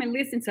going to come and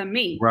listen to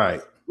me?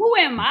 Right. Who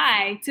am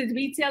I to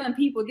be telling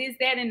people this,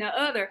 that, and the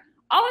other?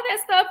 All of that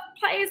stuff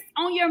plays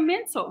on your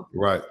mental.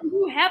 Right.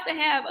 You have to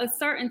have a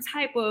certain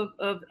type of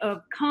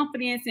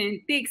confidence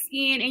and thick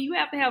skin, and you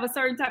have to have a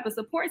certain type of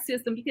support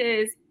system,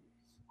 because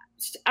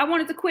I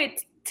wanted to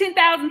quit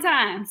 10,000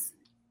 times.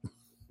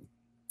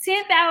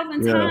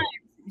 10,000 times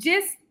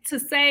just to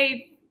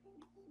save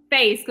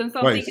face. Because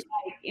I'm thinking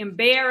like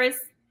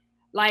embarrassed,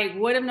 like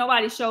what if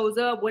nobody shows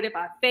up? What if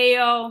I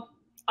fail?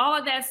 All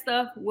of that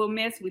stuff will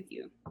mess with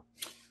you.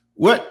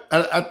 What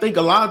I think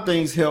a lot of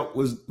things helped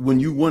was when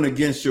you went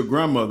against your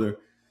grandmother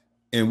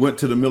and went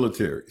to the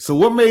military. So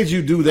what made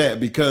you do that?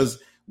 Because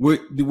were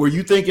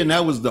you thinking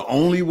that was the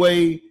only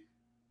way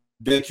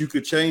that you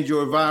could change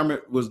your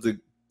environment, was to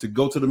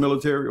go to the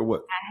military, or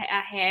what?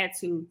 I had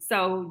to.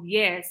 So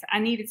yes, I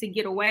needed to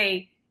get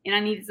away, and I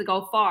needed to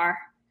go far.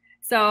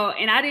 So,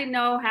 and I didn't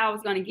know how I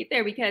was going to get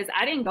there, because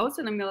I didn't go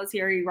to the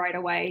military right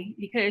away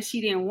because she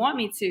didn't want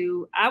me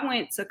to. I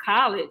went to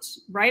college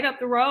right up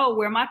the road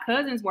where my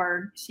cousins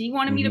were. She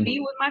wanted me to be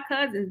with my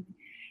cousins.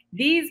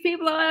 These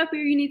people are up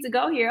here. You need to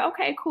go here.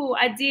 Okay, cool.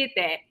 I did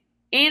that.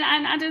 And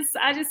I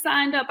just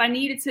signed up. I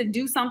needed to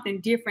do something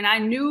different. I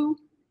knew,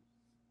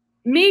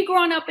 me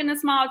growing up in a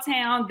small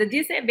town, the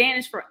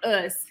disadvantage for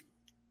us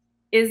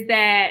is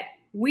that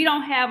we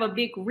don't have a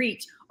big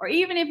reach, or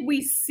even if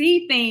we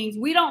see things,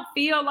 we don't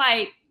feel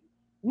like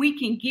we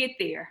can get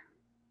there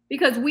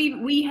because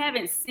we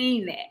haven't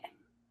seen that,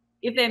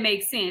 if that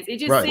makes sense. It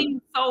just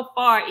seems so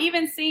far.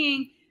 Even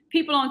seeing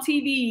people on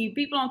TV,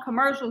 people on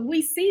commercials,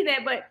 we see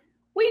that, but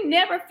we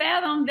never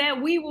fathomed that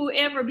we will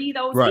ever be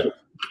those people.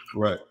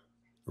 Right.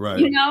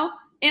 You know?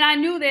 And I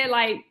knew that,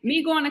 like,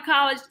 me going to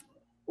college,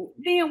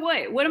 then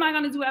what? What am I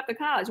going to do after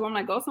college? Well, I'm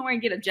like, go somewhere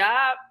and get a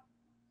job?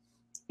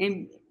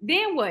 And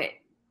then what?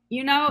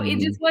 You know, it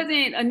just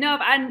wasn't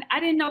enough. I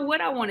didn't know what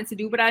I wanted to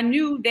do, but I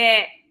knew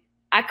that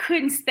I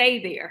couldn't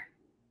stay there.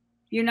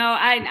 You know,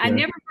 I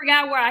never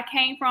forgot where I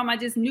came from. I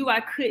just knew I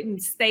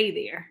couldn't stay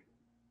there.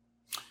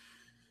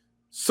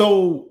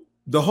 So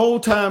the whole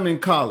time in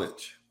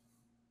college,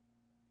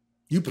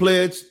 you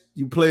pledged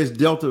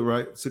Delta,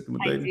 right?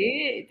 I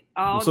did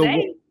all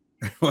day.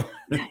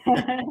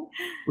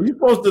 Were you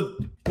supposed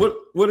to?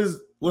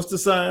 What's the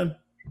sign?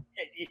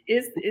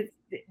 It's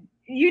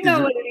you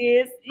know what it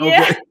is.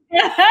 Yeah.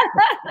 Okay.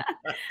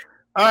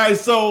 All right.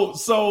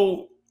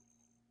 So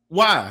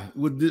why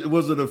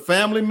was it a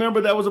family member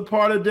that was a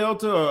part of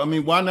Delta? Or, I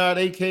mean, why not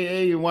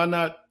AKA, and why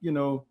not? You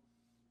know,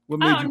 what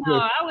made you? No,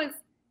 I was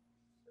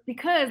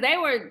because they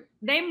were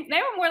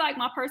more like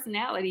my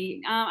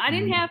personality. I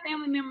didn't have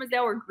family members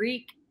that were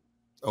Greek.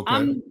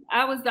 Okay.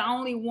 I was the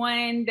only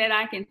one that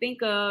I can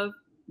think of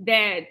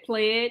that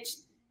pledged,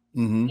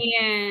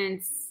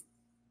 and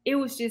it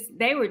was just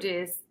they were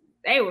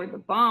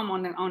the bomb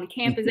on the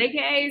campus.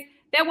 AKAs,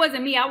 that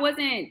wasn't me. I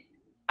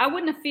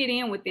wouldn't have fit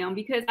in with them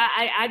because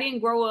I didn't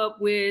grow up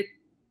with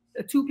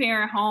a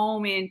 2-parent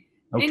home, and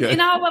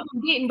all of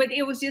them didn't. But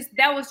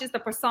that was just a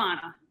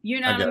persona. You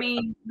know what I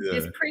mean?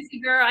 This prissy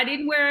girl. I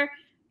didn't wear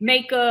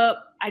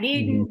makeup. I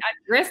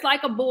dressed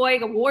like a boy.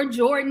 I wore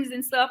Jordans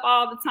and stuff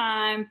all the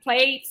time.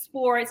 Played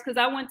sports because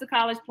I went to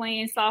college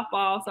playing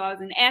softball, so I was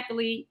an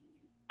athlete.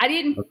 I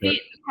didn't fit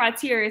the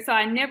criteria, so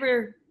I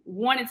never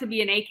wanted to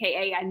be an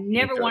AKA. I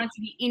never wanted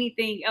to be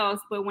anything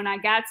else. But when I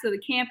got to the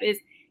campus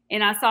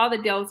and I saw the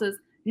Deltas,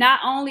 not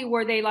only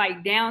were they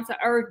like down to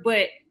earth,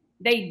 but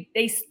they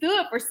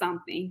stood for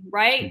something,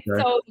 right?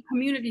 Okay. So the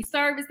community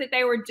service that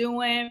they were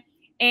doing,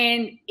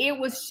 and it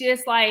was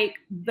just like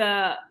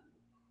the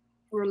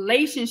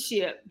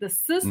relationship, the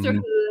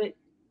sisterhood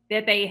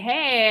that they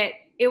had.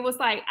 It was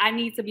like, I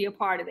need to be a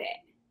part of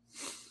that.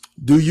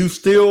 Do you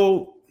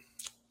still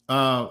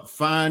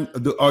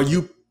are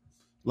you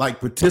like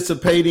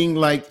participating,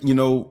 like, you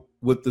know,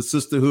 with the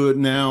sisterhood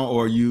now,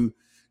 or you,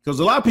 because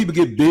a lot of people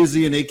get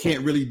busy and they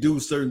can't really do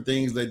certain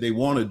things that they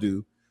want to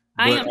do.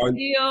 I am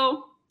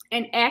still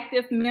an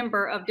active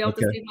member of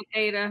Delta Sigma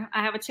Theta.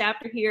 I have a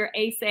chapter here,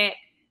 ASAC.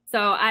 So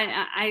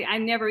I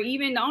never,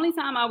 even the only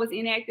time I was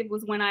inactive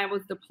was when I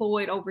was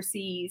deployed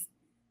overseas.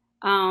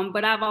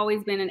 But I've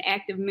always been an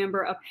active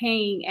member, a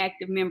paying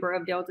active member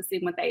of Delta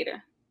Sigma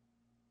Theta.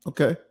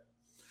 Okay.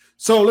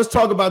 So let's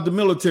talk about the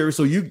military.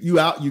 So you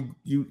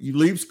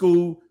leave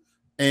school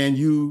and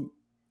you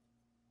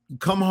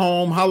come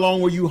home. How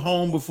long were you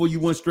home before you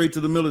went straight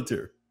to the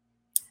military?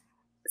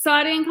 So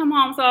I didn't come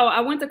home. So I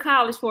went to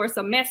college for a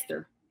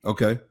semester.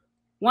 Okay.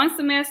 One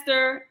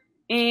semester.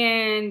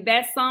 And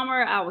that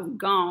summer I was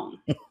gone.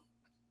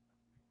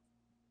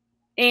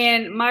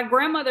 And my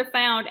grandmother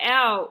found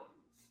out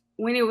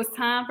when it was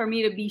time for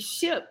me to be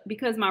shipped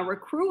because my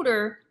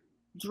recruiter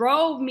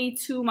drove me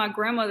to my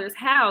grandmother's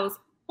house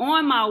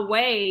on my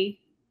way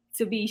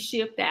to be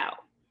shipped out.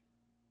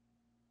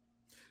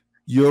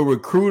 Your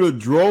recruiter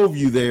drove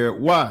you there.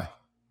 Why?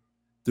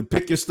 To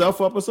pick your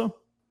stuff up or something?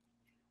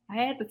 I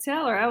had to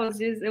tell her.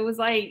 It was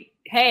like,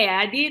 hey,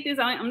 I did this.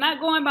 I'm not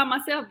going by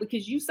myself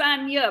because you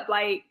signed me up.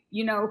 Like,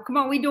 you know, come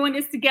on, we doing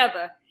this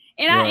together.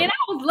 And I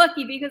was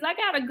lucky because I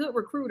got a good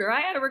recruiter.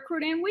 I had a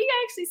recruiter, and we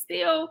actually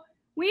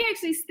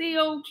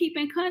still keep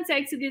in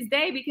contact to this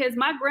day because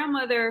my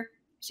grandmother,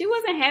 she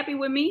wasn't happy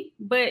with me,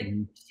 but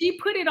she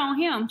put it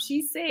on him.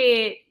 She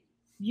said,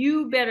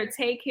 you better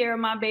take care of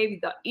my baby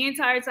the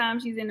entire time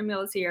she's in the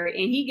military.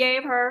 And he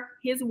gave her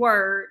his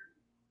word,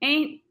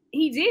 and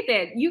he did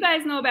that. You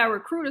guys know about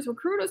recruiters.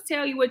 Recruiters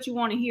tell you what you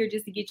want to hear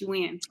just to get you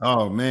in.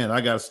 Oh man,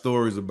 I got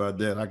stories about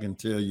that. I can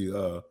tell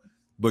you.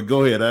 But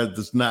go ahead.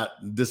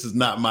 This is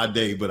not my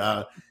day, but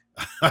I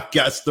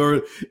got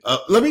stories.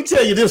 Let me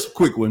tell you this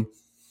quick one.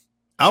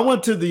 I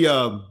went to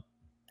the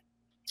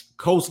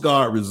Coast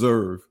Guard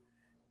Reserve,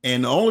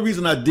 and the only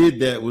reason I did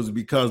that was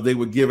because they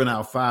were giving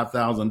out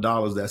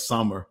 $5,000 that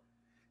summer,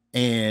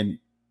 and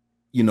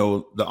you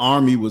know the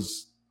Army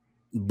was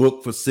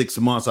booked for 6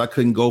 months. I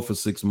couldn't go for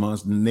 6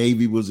 months. The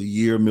Navy was a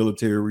year,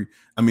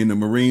 the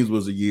Marines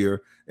was a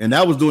year. And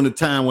that was during the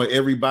time where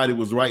everybody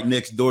was right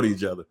next door to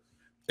each other.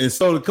 And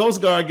so the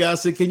Coast Guard guy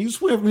said, can you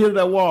swim from here to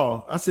that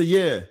wall? I said,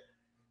 yeah.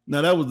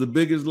 Now that was the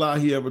biggest lie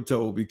he ever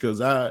told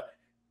because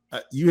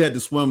you had to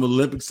swim an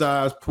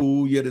Olympic-sized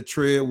pool. You had to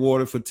tread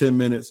water for 10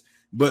 minutes.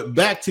 But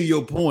back to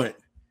your point,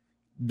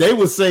 they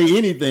would say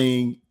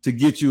anything to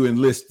get you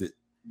enlisted.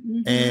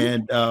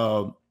 And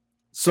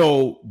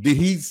so did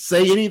he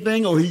say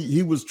anything or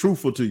he was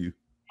truthful to you?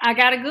 I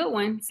got a good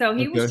one. So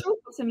he was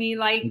truthful. to me.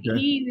 Like Okay.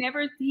 he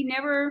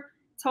never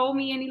told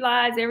me any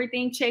lies.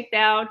 Everything checked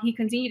out. He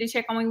continued to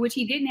check on me, which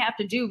he didn't have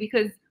to do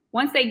because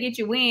once they get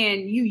you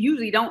in, you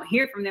usually don't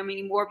hear from them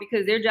anymore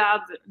because their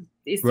job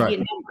is to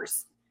get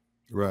numbers.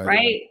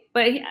 Right.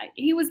 But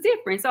he was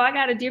different. So I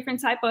got a different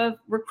type of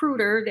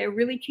recruiter that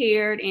really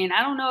cared. And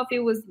I don't know if it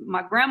was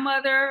my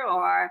grandmother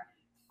or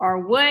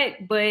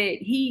what, but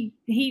he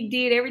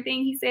did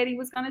everything he said he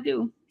was going to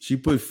do. She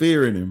put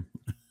fear in him.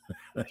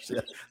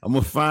 I'm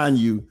going to find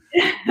you.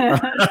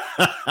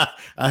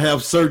 I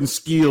have certain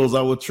skills.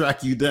 I will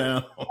track you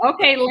down.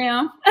 Okay,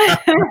 Lim.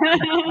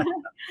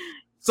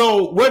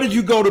 So where did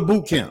you go to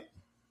boot camp?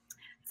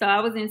 So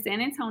I was in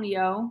San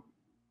Antonio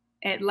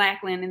at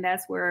Lackland, and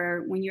that's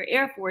where, when you're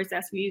Air Force,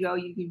 that's where you go.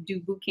 You can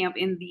do boot camp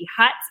in the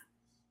hot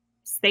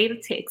state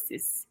of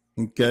Texas.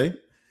 Okay.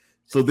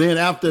 So then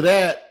after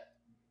that,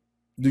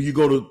 do you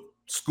go to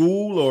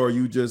school or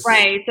you just?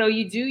 Right. So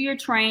you do your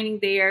training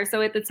there.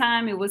 So at the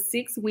time it was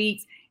 6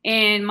 weeks,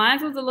 and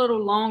mine was a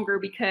little longer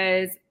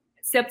because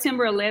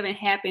September 11th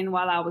happened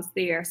while I was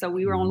there. So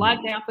we were on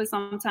lockdown for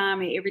some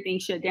time and everything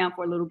shut down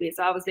for a little bit.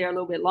 So I was there a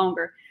little bit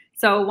longer.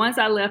 So once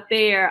I left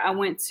there, I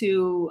went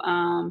to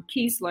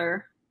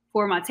Keesler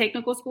for my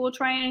technical school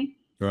training.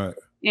 Right.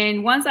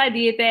 And once I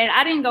did that,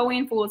 I didn't go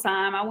in full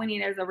time. I went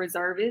in as a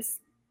reservist.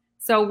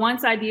 So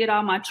once I did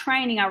all my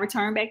training, I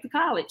returned back to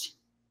college.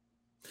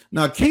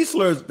 Now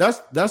Keesler,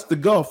 that's the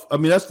Gulf. I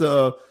mean, that's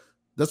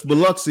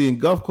Biloxi and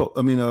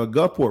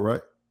Gulfport,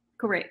 right?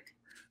 Correct.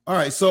 All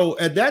right. So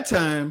at that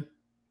time,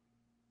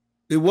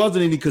 it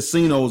wasn't any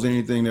casinos or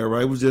anything there,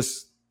 right? It was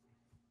just,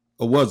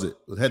 or was it?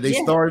 Had they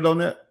started on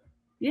that?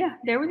 Yeah,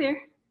 they were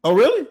there. Oh,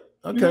 really?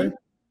 Okay.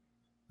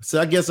 So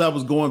I guess I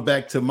was going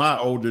back to my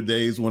older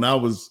days when I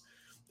was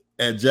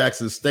at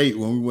Jackson State.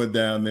 When we went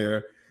down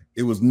there,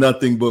 it was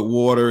nothing but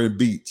water and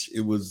beach. It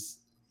was,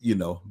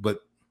 but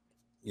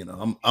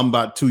I'm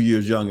about 2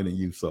 years younger than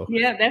you. So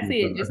yeah, that's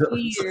it. Just 2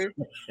 years.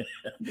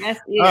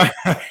 That's it.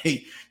 All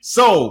right.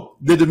 So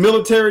did the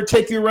military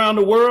take you around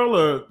the world,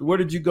 or where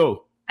did you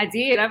go? I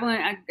did.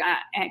 I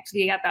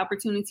actually got the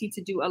opportunity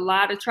to do a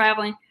lot of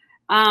traveling.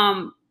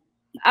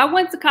 I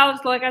went to college,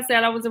 like I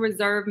said, I was a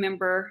reserve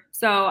member.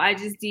 So I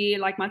just did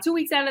like my 2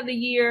 weeks out of the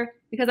year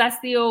because I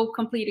still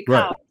completed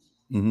college.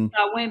 Right. So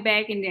I went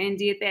back and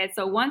did that.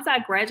 So once I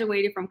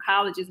graduated from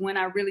college is when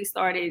I really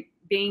started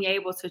being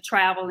able to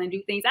travel and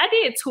do things. I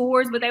did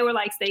tours, but they were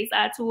like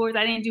stateside tours.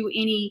 I didn't do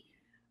any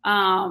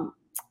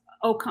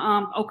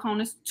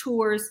Oconus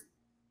tours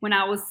when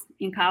I was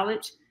in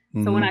college.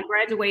 So when I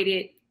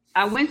graduated,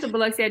 I went to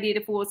Biloxi. I did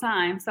it full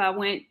time. So I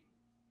went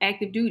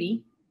active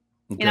duty.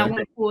 Okay. And I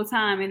went full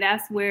time, and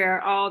that's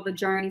where all the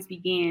journeys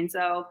began.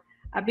 So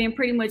I've been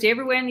pretty much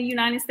everywhere in the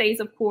United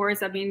States, of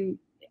course. I've been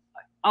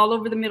all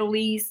over the Middle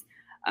East,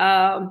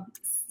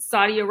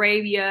 Saudi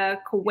Arabia,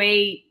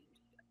 Kuwait,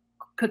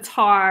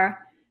 Qatar.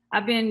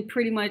 I've been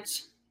pretty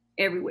much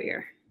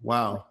everywhere.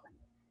 Wow.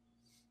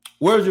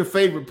 Where's your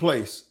favorite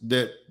place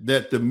that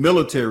the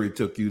military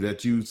took you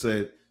that you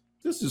said,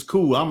 this is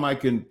cool, I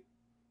can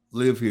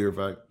live here if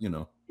I,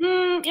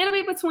 It'll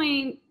be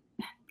between,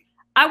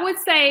 I would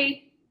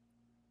say,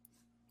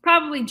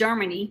 probably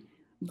Germany,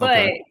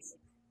 but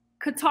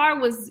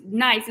Qatar was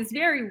nice. It's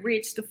very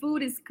rich. The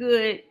food is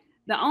good.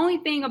 The only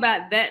thing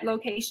about that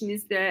location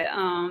is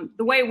the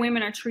way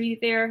women are treated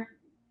there.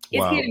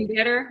 It's getting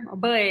better,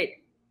 but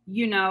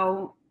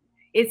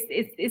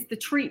it's the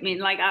treatment.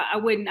 Like I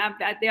wouldn't.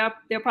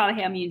 They'll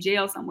probably have me in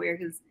jail somewhere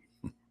because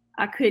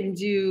I couldn't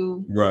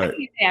do. Right. I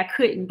can't say I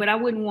couldn't, but I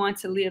wouldn't want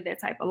to live that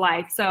type of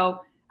life.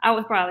 So I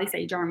would probably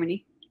say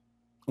Germany.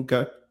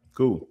 Okay,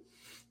 cool.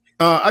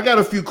 I got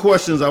a few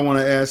questions I want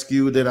to ask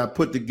you that I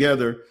put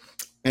together,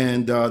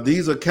 and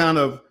these are kind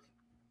of,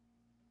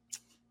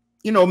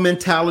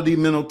 mentality,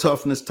 mental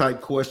toughness type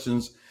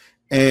questions,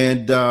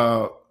 and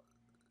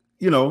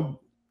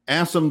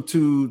answer them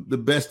to the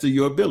best of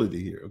your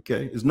ability here.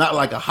 Okay, it's not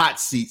like a hot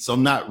seat, so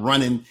I'm not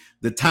running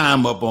the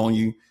time up on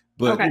you,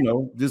 but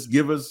just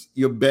give us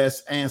your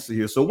best answer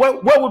here. So,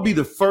 what would be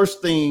the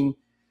first thing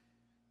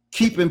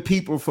keeping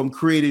people from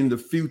creating the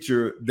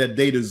future that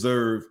they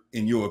deserve,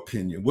 in your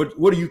opinion? What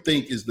do you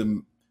think is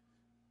the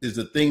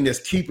thing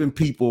that's keeping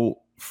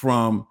people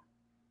from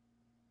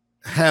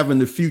having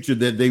the future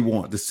that they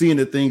want, to seeing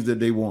the things that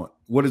they want?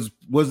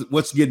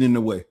 What's getting in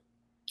the way?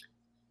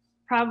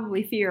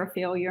 Probably fear of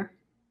failure.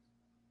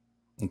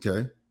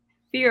 Okay.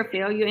 Fear of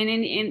failure.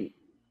 And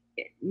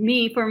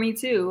for me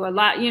too, a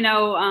lot,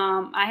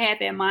 I had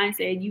that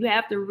mindset. You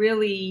have to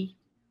really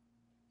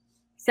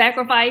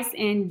sacrifice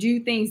and do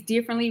things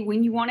differently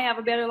when you want to have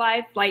a better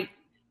life. Like,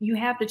 you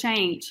have to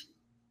change.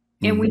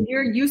 And when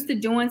you're used to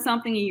doing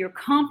something and you're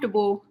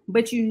comfortable,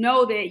 but you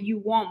know that you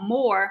want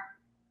more,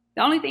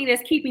 the only thing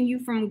that's keeping you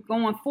from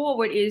going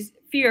forward is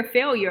fear of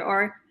failure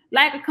or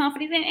lack of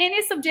confidence. And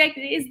it's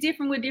subjective. It's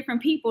different with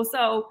different people.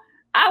 So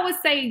I would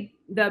say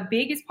the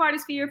biggest part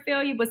is fear of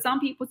failure, but some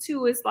people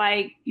too, it's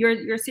like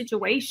your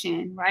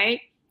situation,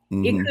 right?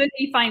 It could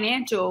be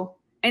financial.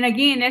 And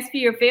again, that's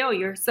fear of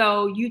failure.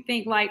 So you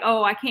think like,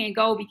 oh, I can't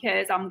go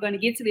because I'm going to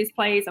get to this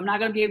place. I'm not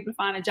going to be able to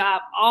find a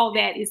job. All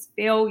that is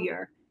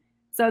failure.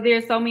 So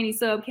there's so many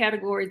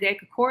subcategories that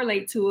could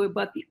correlate to it.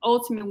 But the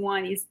ultimate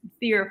one is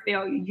fear of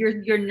failure.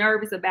 You're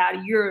nervous about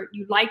it.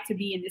 You like to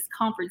be in this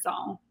comfort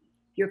zone.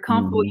 You're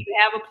comfortable. You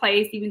have a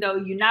place, even though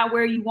you're not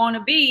where you want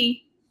to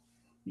be,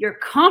 you're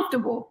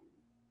comfortable.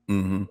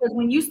 Because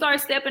when you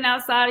start stepping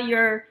outside of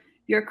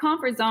your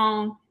comfort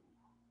zone,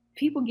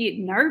 people get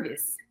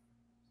nervous.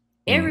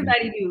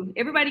 Everybody do.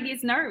 Everybody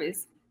gets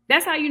nervous.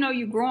 That's how you know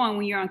you're growing,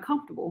 when you're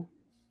uncomfortable.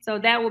 So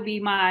that would be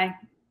my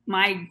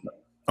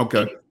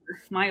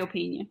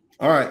opinion.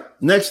 All right.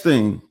 Next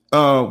thing.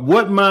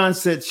 What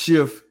mindset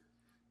shift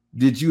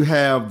did you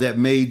have that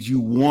made you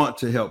want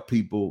to help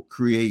people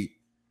create,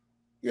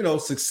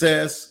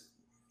 success,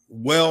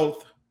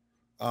 wealth,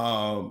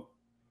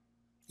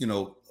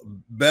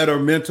 better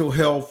mental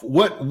health?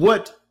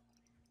 What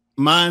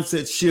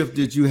mindset shift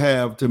did you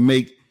have to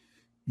make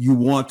you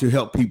want to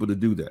help people to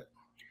do that?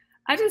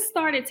 I just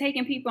started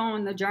taking people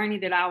on the journey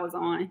that I was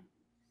on.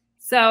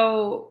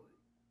 So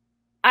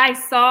I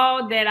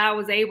saw that I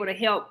was able to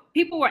help.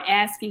 People were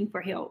asking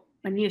for help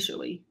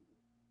initially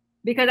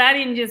because I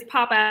didn't just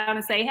pop out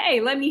and say,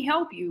 hey, let me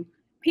help you.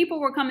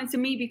 People were coming to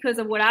me because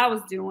of what I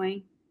was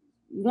doing,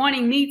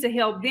 wanting me to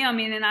help them.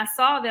 And then I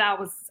saw that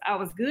I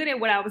was good at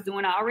what I was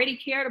doing. I already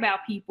cared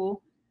about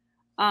people.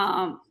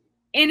 And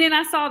then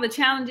I saw the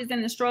challenges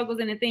and the struggles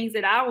and the things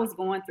that I was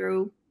going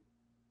through.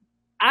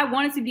 I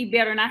wanted to be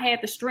better, and I had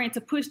the strength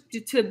to push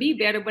to be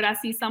better. But I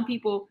see some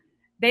people,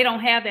 they don't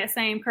have that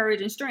same courage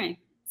and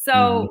strength.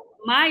 So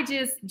my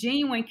just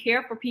genuine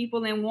care for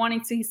people and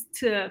wanting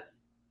to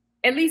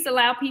at least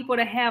allow people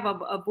to have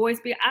a voice.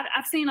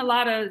 I've seen a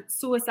lot of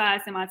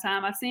suicides in my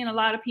time. I've seen a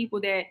lot of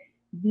people that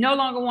no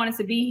longer wanted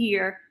to be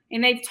here,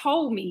 and they've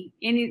told me,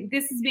 and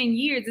this has been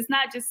years. It's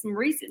not just some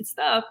recent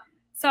stuff.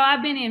 So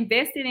I've been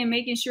invested in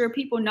making sure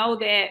people know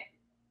that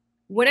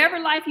whatever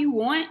life you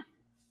want,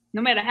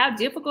 no matter how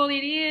difficult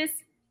it is,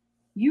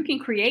 you can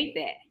create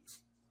that.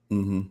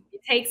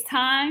 It takes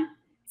time.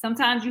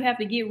 Sometimes you have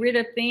to get rid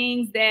of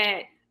things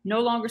that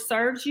no longer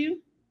serves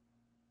you.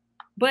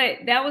 But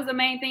that was the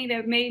main thing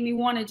that made me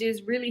want to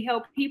just really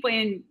help people,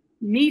 and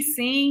me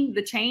seeing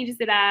the changes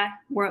that I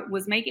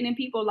was making in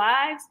people's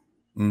lives,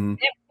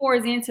 that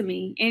pours into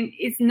me. And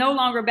it's no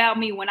longer about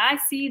me. When I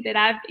see that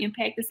I've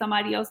impacted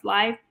somebody else's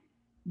life,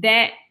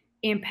 that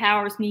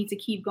empowers me to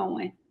keep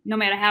going, no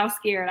matter how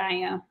scared I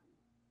am.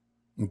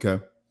 Okay.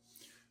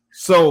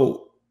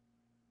 So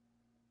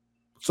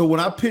when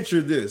I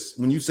picture this,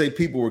 when you say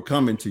people were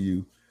coming to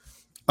you,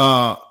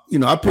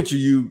 I picture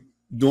you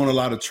doing a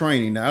lot of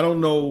training. Now, I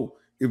don't know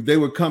if they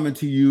were coming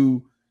to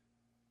you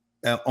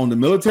on the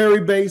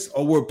military base,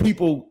 or were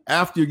people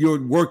after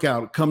your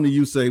workout come to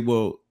you say,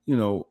 well,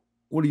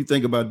 what do you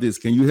think about this?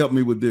 Can you help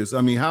me with this?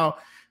 I mean,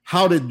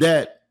 how did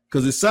that,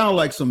 because it sounded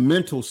like some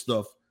mental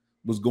stuff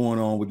was going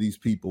on with these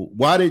people.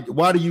 Why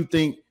do you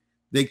think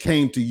they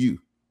came to you?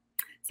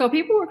 So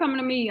people were coming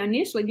to me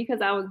initially because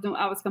I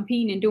was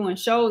competing and doing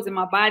shows, and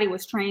my body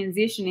was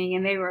transitioning,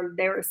 and they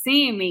were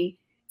seeing me.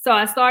 So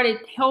I started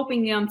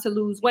helping them to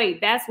lose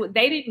weight. That's what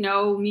they didn't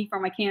know me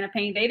from a can of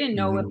paint. They didn't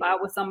know if I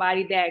was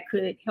somebody that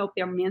could help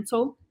their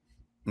mental.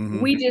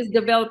 We just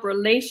developed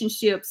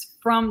relationships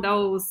from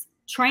those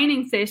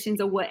training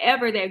sessions or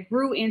whatever that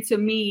grew into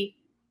me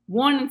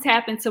wanting to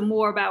tap into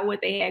more about what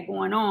they had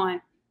going on.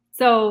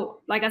 So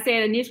like I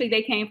said, initially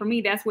they came from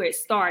me. That's where it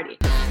started.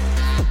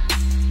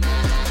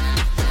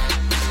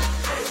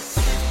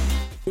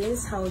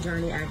 This whole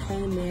journey, I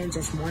came in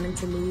just wanting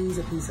to lose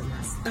a piece of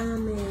my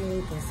stomach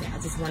and say, I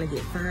just want to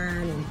get fine.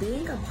 And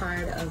being a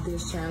part of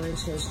this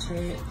challenge has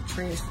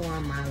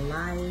transformed my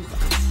life.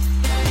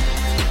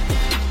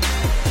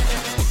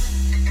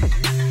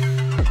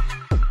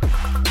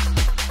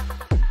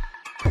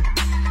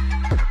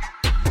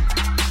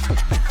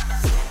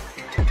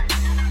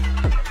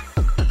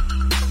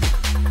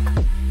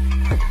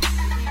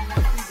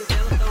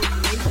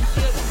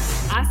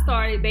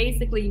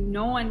 Basically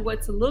knowing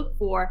what to look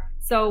for.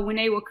 So when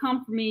they would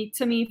come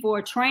to me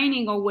for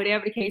training or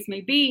whatever the case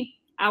may be,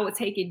 I would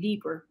take it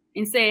deeper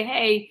and say,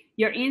 hey,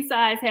 your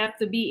insides have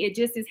to be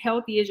just as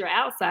healthy as your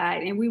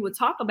outside. And we would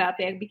talk about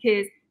that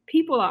because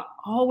people are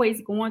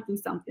always going through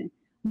something,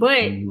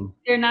 but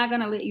they're not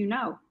going to let you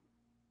know.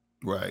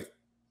 Right.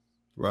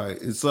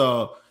 It's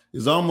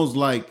almost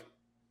like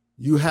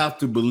you have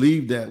to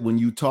believe that when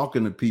you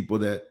talking to people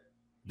that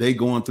they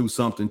going through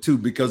something too,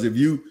 because if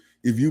you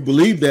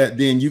believe that,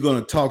 then you're going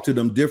to talk to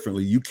them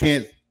differently. You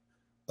can't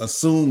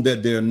assume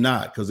that they're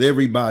not, because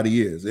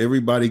everybody is.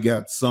 Everybody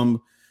got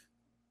some,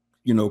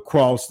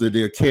 cross that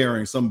they're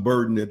carrying, some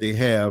burden that they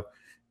have.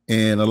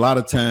 And a lot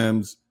of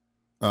times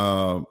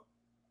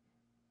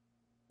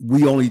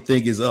we only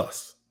think it's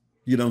us.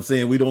 You know what I'm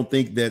saying? We don't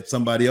think that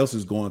somebody else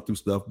is going through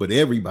stuff, but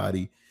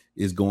everybody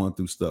is going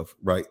through stuff,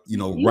 right?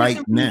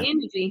 Right now.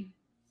 Energy.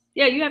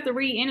 Yeah, you have to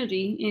read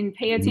energy and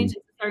pay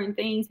attention to certain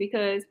things,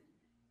 because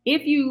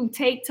if you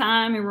take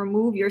time and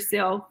remove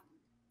yourself,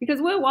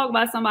 because we'll walk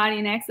by somebody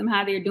and ask them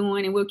how they're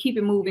doing and we'll keep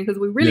it moving because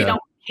we really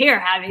don't care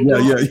how they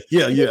doing.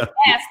 Yeah.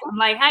 Ask them,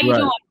 like, how you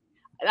doing?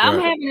 I'm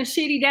having a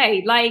shitty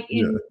day. Like,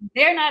 and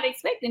they're not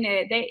expecting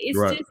that. It's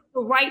just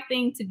the right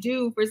thing to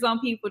do for some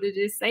people to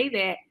just say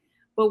that.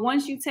 But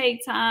once you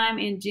take time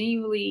and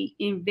genuinely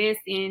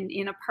invest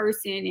in a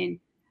person, and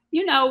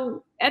you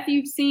know, after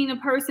you've seen a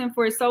person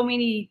for so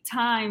many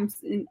times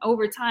and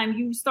over time,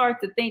 you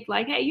start to think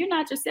like, hey, you're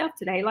not yourself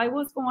today. Like,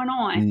 what's going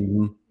on?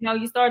 You know,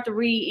 you start to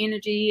read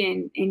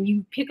energy and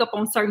you pick up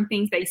on certain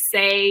things they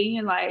say,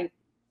 and like,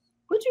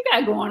 what you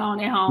got going on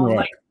at home?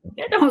 Like,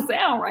 that don't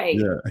sound right.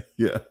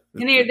 Yeah.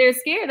 And they're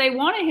scared. They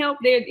want to help.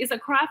 It's a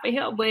cry for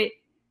help, but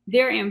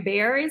they're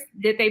embarrassed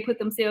that they put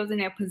themselves in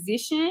that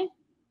position.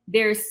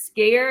 They're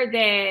scared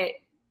that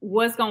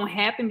what's going to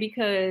happen,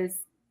 because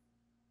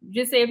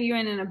just say if you're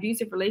in an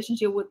abusive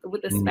relationship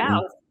with a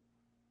spouse,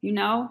 you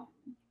know,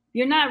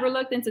 you're not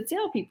reluctant to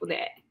tell people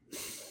that.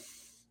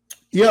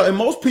 Yeah, and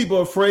most people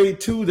are afraid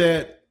too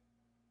that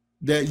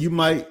you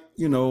might,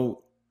 you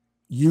know,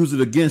 use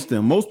it against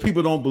them. Most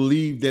people don't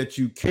believe that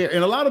you care,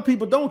 and a lot of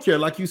people don't care.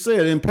 Like you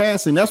said, in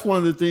passing, that's one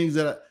of the things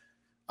that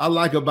I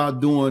like about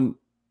doing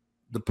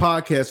the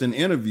podcast and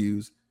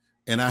interviews,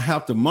 and I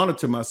have to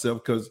monitor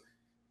myself, because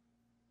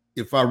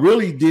if I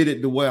really did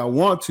it the way I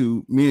want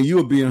to, me and you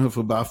will be in here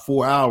for about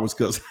 4 hours,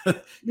 because I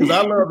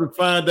love to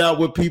find out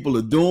what people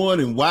are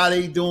doing and why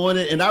they doing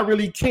it. And I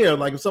really care.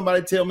 Like if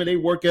somebody tell me they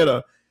work at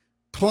a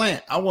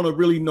plant, I want to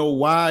really know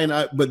why.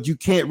 But you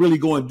can't really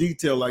go in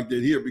detail like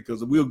that here,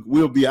 because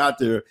we'll be out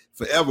there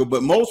forever.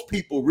 But most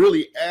people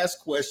really ask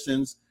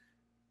questions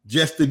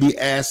just to be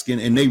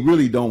asking, and they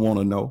really don't want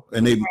to know,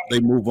 and they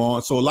move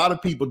on. So a lot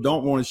of people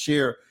don't want to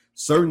share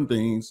certain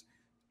things,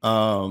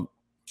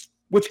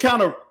 which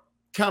kind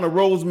of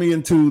rolls me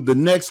into the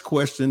next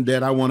question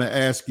that I want to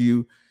ask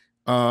you.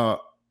 How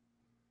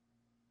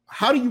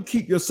do you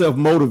keep yourself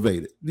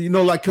motivated? You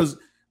know, like, because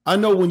I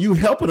know when you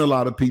helping a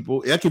lot of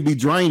people, it can be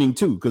draining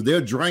too, because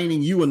they're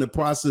draining you in the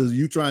process of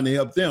you trying to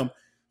help them.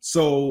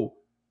 So,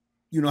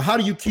 you know, how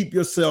do you keep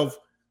yourself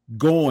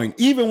going,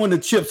 even when the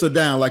chips are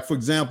down? Like, for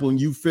example, and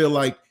you feel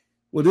like,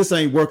 well, this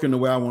ain't working the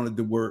way I wanted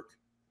to work.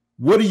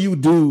 What do you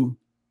do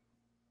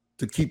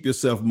to keep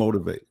yourself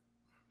motivated?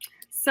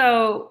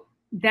 So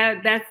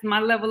that's my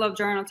level of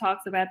journal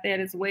talks about that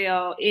as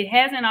well. It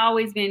hasn't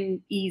always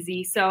been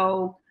easy.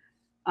 So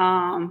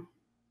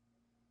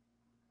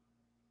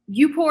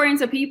you pour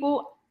into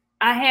people.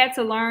 I had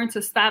to learn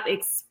to stop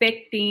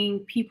expecting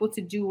people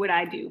to do what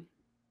I do.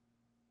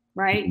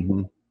 Right.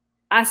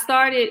 I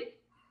started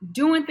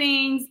doing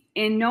things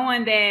and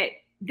knowing that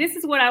this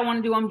is what I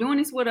want to do. I'm doing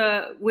this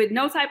with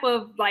no type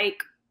of,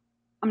 like,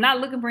 I'm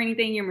not looking for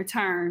anything in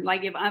return.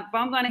 Like if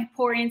I'm going to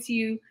pour into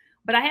you,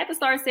 but I had to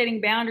start setting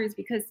boundaries,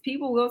 because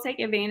people will take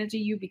advantage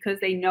of you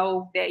because they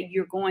know that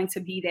you're going to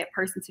be that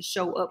person to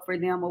show up for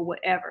them or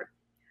whatever.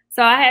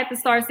 So I had to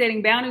start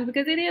setting boundaries,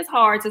 because it is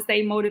hard to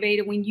stay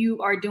motivated when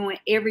you are doing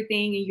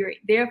everything and you're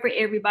there for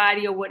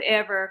everybody or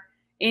whatever.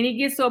 And it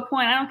gets to a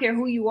point, I don't care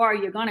who you are,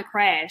 you're going to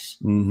crash.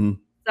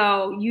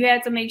 So you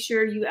had to make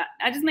sure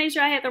I just made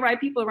sure I had the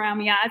right people around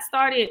me. I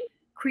started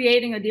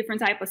creating a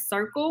different type of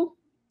circle.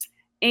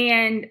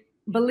 And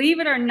believe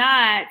it or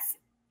not,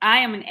 I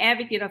am an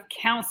advocate of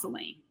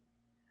counseling.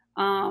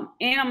 And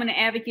I'm an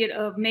advocate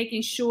of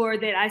making sure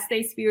that I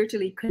stay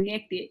spiritually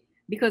connected,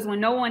 because when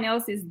no one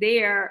else is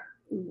there,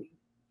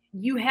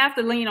 you have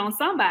to lean on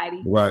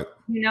somebody. Right.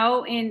 You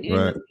know, and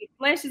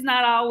flesh is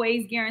not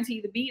always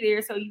guaranteed to be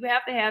there. So you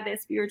have to have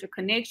that spiritual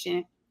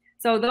connection.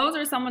 So those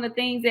are some of the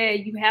things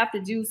that you have to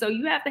do. So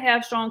you have to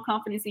have strong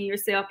confidence in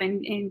yourself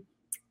and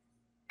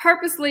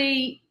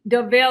purposely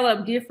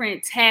develop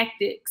different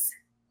tactics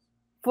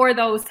for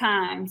those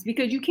times,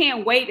 because you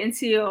can't wait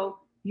until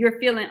you're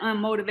feeling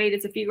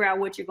unmotivated to figure out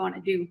what you're going to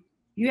do.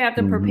 You have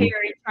to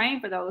prepare and train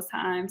for those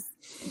times,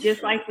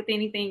 just like with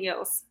anything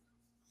else.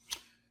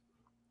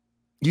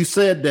 You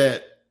said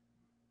that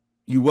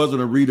you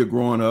wasn't a reader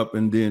growing up,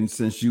 and then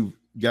since you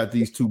got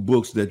these two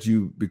books that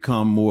you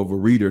become more of a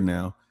reader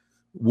now,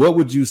 what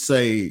would you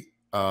say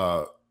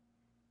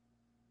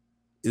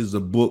is a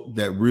book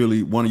that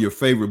really, one of your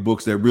favorite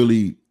books that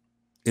really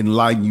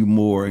enlightened you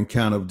more and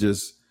kind of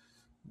just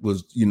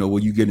was, you know,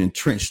 where you get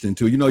entrenched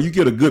into, you know, you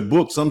get a good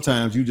book.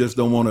 Sometimes you just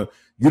don't want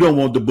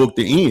the book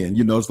to end.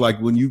 You know, it's like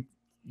when you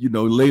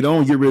know, later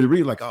on, get ready to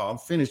read, like, oh, I'm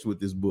finished with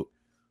this book.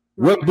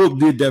 What book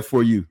did that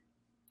for you?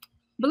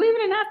 Believe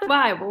it or not, the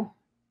Bible.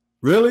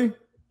 Really?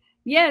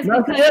 Yes.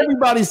 Because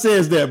everybody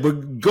says that,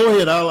 but go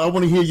ahead. I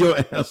want to hear your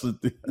answer.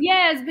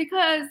 Yes,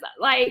 because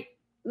like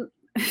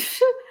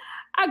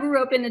I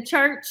grew up in the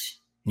church.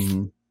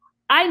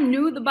 I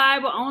knew the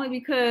Bible only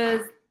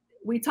because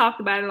we talked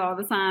about it all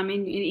the time,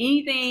 and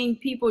anything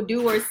people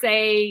do or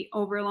say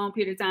over a long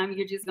period of time,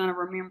 you're just going to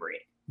remember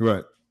it.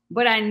 Right.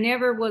 But I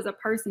never was a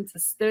person to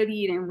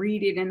study it and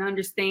read it and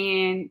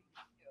understand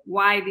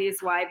why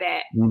this, why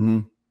that.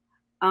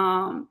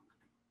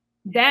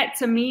 That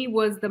to me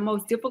was the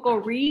most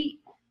difficult read.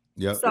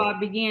 Yep. So I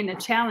began to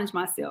challenge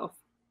myself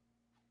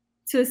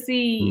to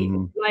see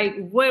like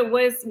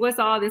what's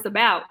all this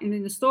about. And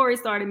then the story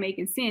started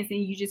making sense,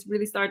 and you just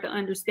really start to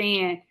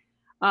understand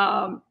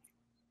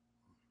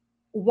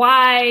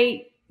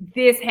why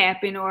this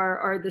happened,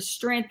 or the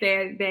strength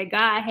that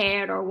God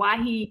had, or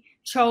why he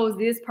chose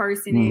this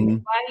person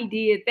and why he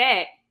did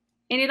that.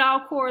 And it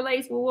all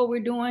correlates with what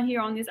we're doing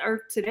here on this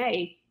earth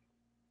today.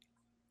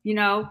 You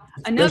know,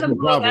 another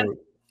book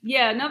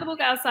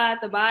outside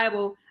the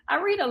Bible.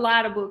 I read a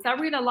lot of books. I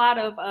read a lot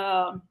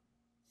of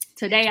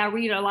today I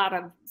read a lot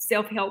of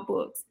self-help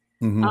books.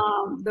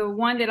 The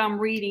one that I'm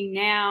reading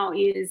now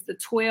is the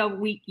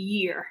 12-week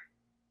year.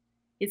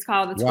 It's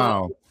called the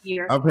 12-week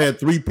year. I've had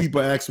 3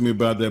 people ask me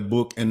about that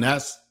book, and I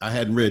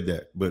hadn't read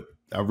that, but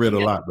I read a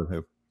lot with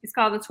him. It's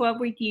called the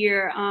 12-week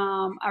year.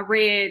 I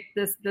read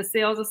the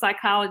Cells of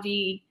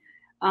Psychology.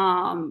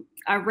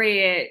 I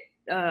read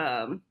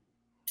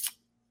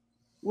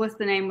what's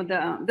the name of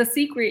The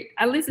Secret?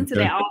 I listen to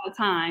that all the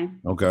time.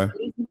 Okay. I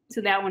listen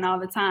to that one all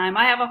the time.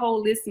 I have a whole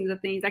listing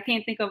of things. I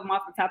can't think of them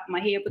off the top of my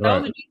head, but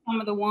those are just some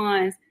of the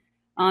ones.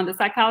 The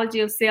Psychology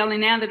of Selling.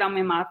 Now that I'm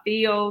in my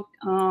field,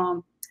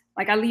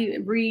 like I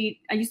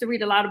used to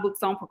read a lot of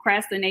books on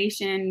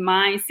procrastination,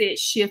 mindset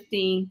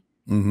shifting.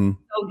 So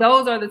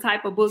those are the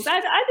type of books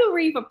I do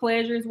read for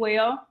pleasure as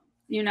well.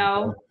 You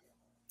know,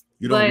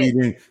 you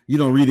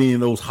don't read any of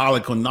those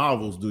Harlequin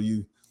novels, do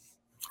you?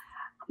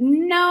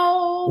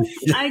 No,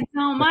 I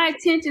don't. My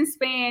attention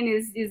span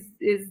is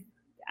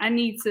I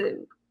need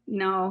to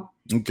know.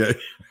 Okay.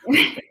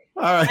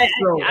 All right.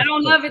 I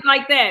don't love it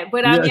like that,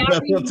 but I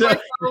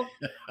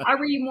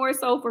read more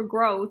so for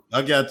growth.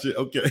 I got you.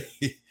 Okay.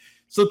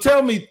 So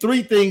tell me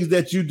 3 things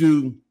that you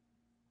do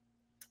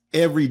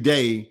every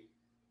day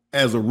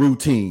as a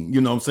routine.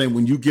 You know what I'm saying?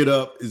 When you get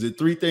up, is it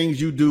 3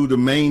 things you do to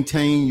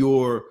maintain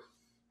your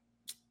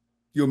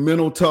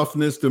mental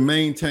toughness, to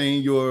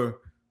maintain your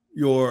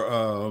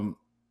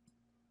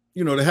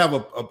to have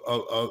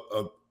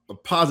a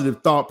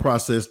positive thought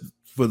process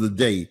for the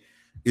day?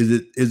 Is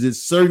it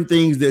certain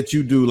things that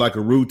you do like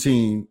a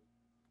routine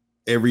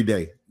every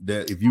day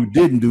that if you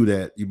didn't do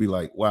that, you'd be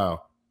like,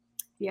 wow.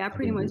 Yeah, I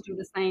pretty much do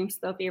the same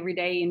stuff every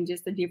day in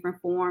just a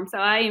different form. So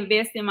I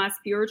invest in my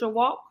spiritual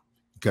walk.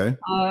 Okay.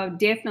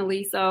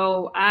 Definitely.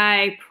 So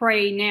I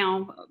pray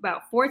now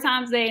about 4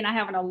 times a day, and I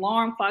have an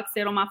alarm clock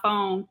set on my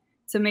phone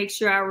to make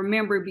sure I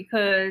remember,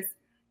 because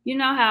you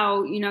know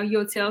how,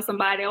 you'll tell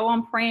somebody, oh,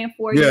 I'm praying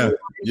for you.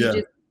 Yeah.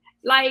 Just,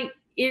 like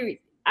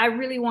it, I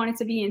really wanted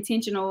to be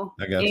intentional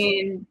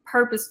and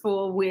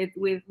purposeful with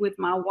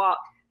my walk.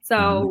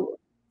 So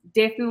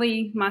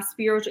definitely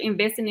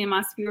investing in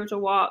my spiritual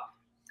walk,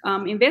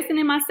 investing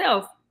in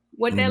myself.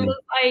 What that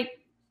looks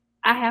like,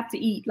 I have to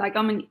eat. Like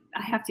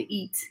I have to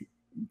eat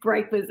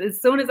breakfast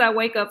as soon as I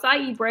wake up. So I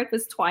eat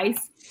breakfast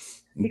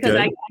twice because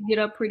I get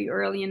up pretty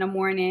early in the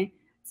morning.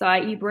 So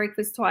I eat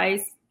breakfast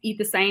twice, eat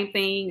the same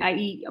thing. I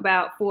eat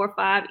about 4 or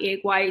 5 egg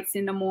whites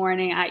in the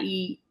morning. I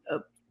eat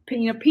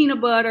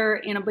peanut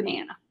butter and a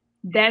banana.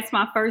 That's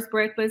my first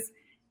breakfast.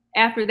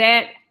 After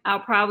that,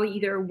 I'll probably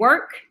either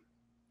work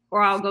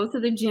or I'll go to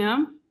the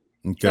gym.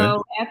 Okay.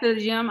 So after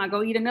the gym, I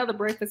go eat another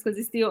breakfast because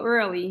it's still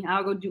early.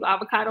 I'll go do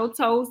avocado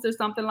toast or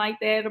something like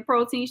that, a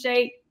protein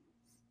shake.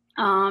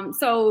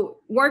 So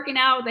working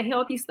out, the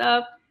healthy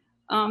stuff,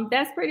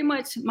 that's pretty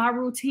much my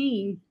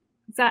routine.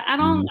 So I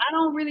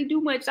don't really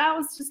do much. I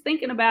was just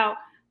thinking about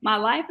my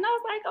life, and I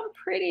was like, I'm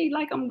pretty,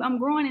 like I'm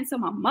growing into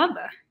my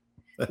mother,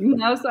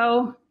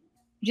 so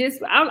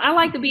just, I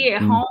like to be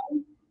at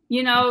home,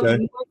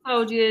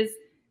 so just,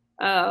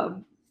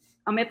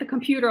 I'm at the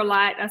computer a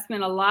lot. I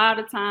spend a lot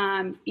of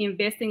time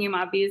investing in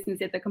my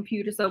business at the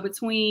computer. So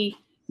between,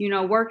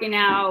 working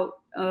out,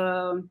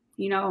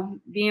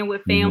 being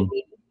with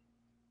family,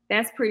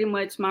 that's pretty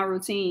much my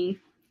routine.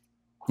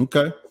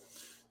 Okay.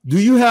 Do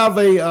you have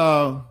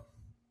a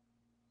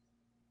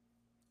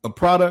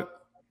product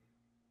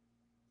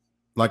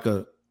like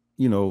a,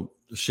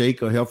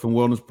 shake or health and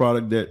wellness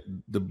product that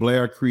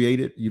DeBLAIR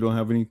created? You don't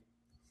have any?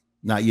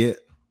 Not yet.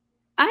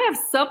 I have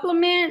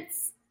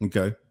supplements.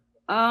 Okay.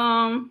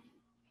 Not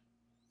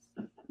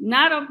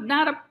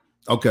a.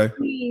 Okay.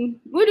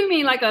 What do you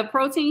mean, like a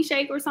protein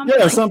shake or something?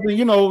 Yeah, like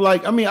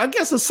something, I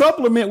guess a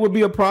supplement would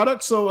be a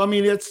product. So,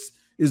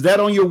 is that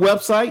on your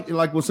website?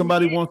 Like when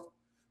somebody wants,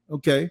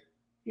 okay.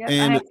 Yeah, I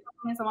have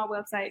supplements on my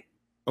website.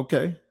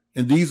 Okay.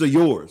 And these are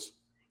yours?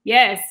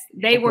 Yes,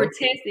 they were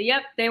tested.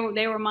 Yep, they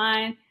were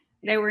mine.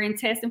 They were in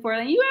testing for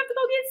it. And you have to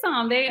go get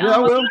some.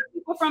 A lot of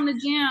people from the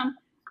gym,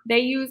 they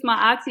use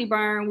my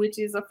OxyBurn, which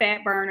is a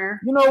fat burner.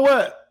 You know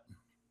what?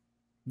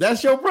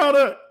 That's your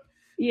product?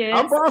 Yeah.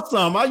 I bought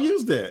some. I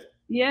use that.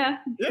 Yeah.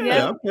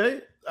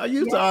 Okay. I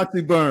use the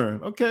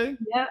OxyBurn. Okay.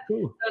 Yeah.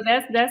 Cool. So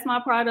that's my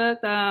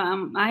product.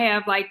 I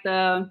have like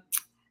the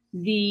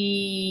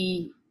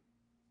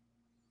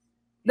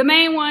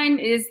main one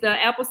is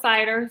the apple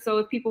cider. So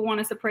if people want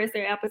to suppress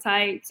their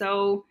appetite,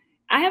 so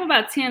I have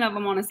about 10 of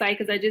them on the site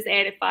because I just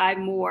added 5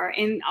 more.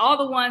 And all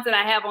the ones that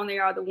I have on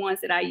there are the ones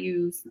that I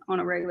use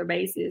on a regular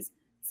basis.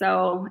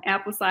 So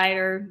apple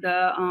cider,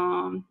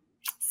 the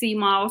sea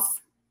moss.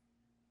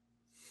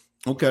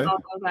 Okay. All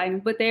those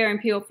items, but they're in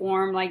pill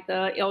form, like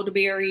the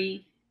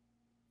elderberry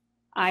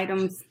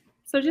items.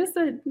 So just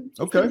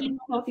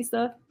healthy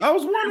stuff. I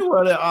was wondering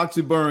where that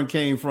oxyburn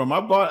came from.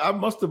 I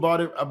must have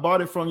bought it. I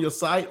bought it from your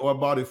site, or I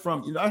bought it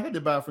from, I had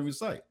to buy it from your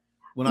site.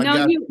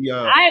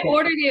 I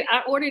ordered it.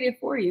 I ordered it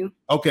for you.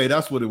 Okay,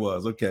 that's what it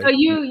was. Okay. So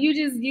you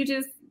just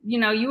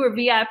you were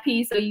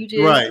VIP, so you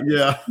just right,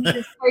 yeah. You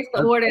just placed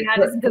the order and I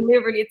just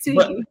delivered it to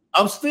you.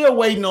 I'm still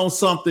waiting on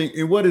something.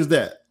 And what is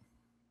that?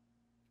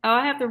 Oh,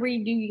 I have to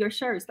redo your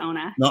shirts, don't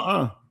I?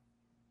 Nuh-uh.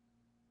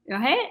 Your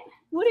hat?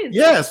 What is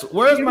Yes,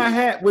 where's my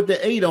hat with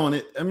the 8 on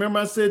it? I remember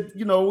I said,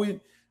 we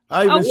designed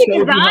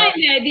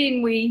that,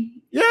 didn't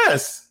we?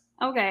 Yes.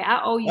 Okay,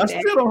 I owe you that. I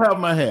still don't have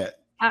my hat.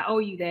 I owe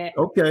you that.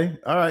 Okay,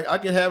 all right, I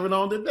can have it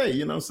on today.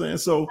 You know what I'm saying?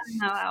 So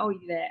no, I owe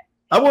you that.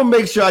 I want to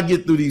make sure I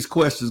get through these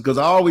questions because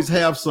I always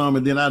have some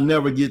and then I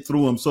never get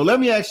through them. So let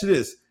me ask you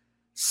this: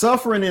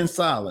 suffering in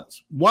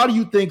silence. Why do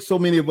you think so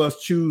many of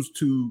us choose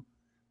to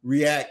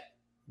react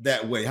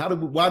that way?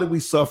 Why do we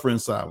suffer in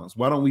silence?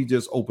 Why don't we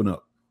just open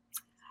up?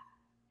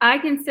 I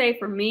can say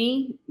for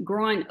me,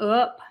 growing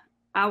up,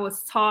 I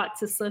was taught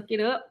to suck it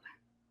up.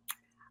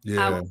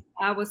 Yeah.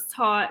 I was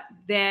taught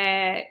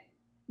that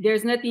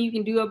there's nothing you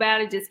can do about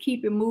it. Just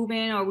keep it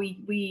moving, or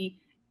we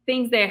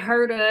things that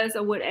hurt us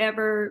or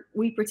whatever,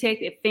 we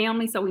protected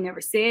family. So we never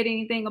said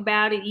anything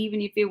about it,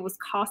 even if it was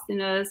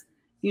costing us,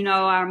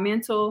 our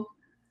mental.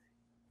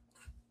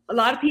 A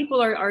lot of people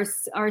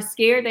are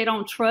scared. They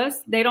don't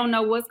trust. They don't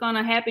know what's going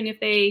to happen if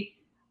they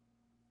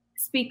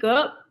speak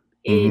up.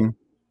 Mm-hmm.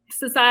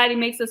 Society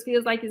makes us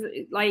feel like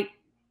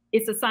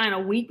it's a sign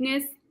of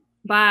weakness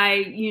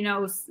by,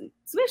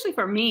 especially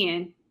for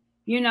men.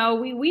 We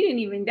didn't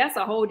even, that's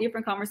a whole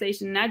different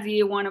conversation. And I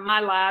did one of my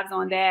lives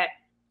on that,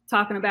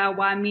 talking about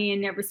why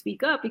men never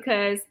speak up,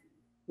 because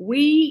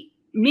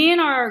men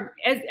are,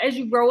 as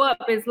you grow up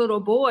as little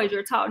boys,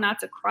 you're taught not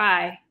to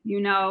cry,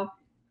 and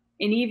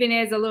even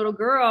as a little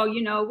girl,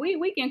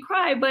 we can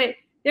cry, but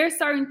there's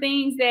certain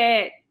things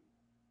that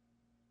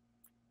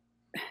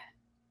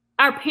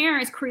our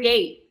parents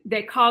create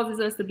that causes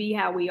us to be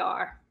how we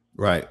are.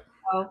 Right.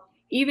 So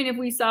even if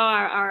we saw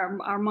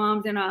our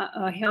moms in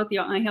a healthy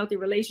or unhealthy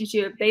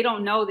relationship, they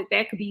don't know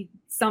that could be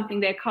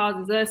something that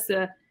causes us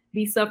to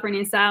be suffering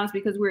in silence,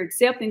 because we're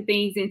accepting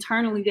things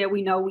internally that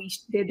we know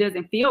that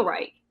doesn't feel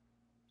right.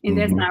 And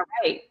that's not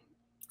right.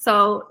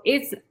 So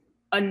it's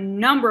a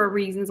number of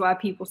reasons why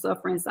people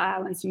suffer in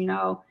silence.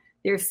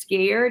 They're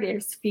scared,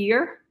 there's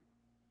fear,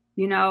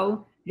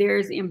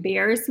 there's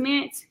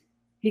embarrassment,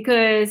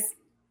 because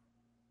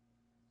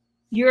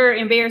you're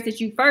embarrassed that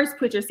you first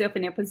put yourself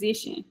in that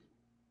position.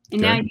 And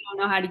now you don't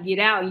know how to get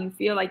out. You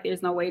feel like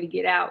there's no way to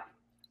get out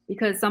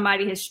because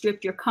somebody has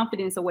stripped your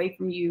confidence away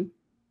from you.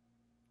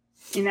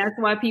 And that's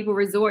why people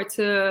resort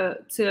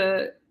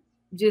to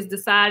just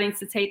deciding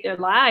to take their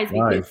lives,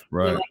 because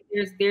right.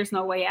 Like there's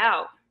no way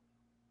out,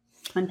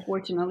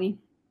 unfortunately.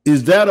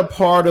 Is that a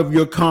part of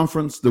your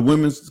conference, the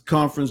women's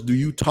conference? Do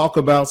you talk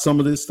about some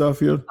of this stuff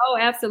here? Oh,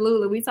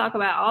 absolutely. We talk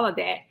about all of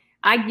that.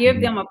 I give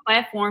them a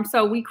platform.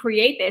 So we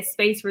create that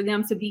space for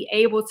them to be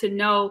able to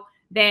know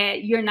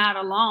that you're not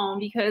alone,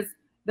 because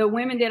the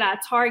women that I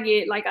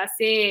target, like I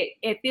said,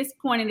 at this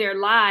point in their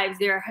lives,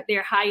 they're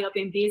high up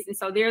in business.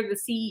 So they're the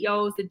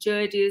CEOs, the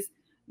judges,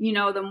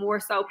 the more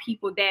so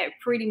people that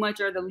pretty much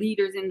are the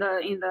leaders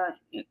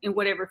in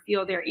whatever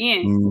field they're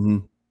in. Mm-hmm.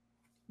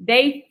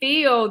 They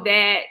feel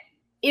that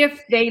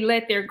if they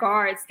let their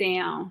guards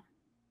down,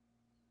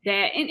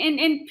 that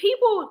and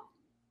people,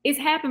 it's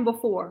happened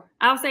before.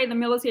 I'll say the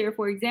military,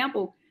 for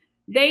example,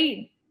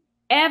 they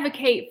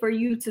advocate for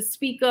you to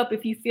speak up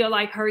if you feel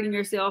like hurting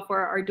yourself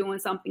or doing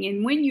something.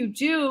 And when you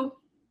do,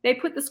 they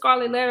put the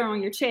scarlet letter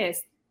on your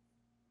chest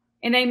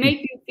and they make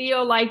you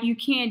feel like you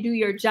can't do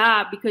your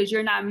job because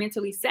you're not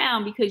mentally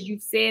sound, because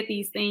you've said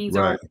these things,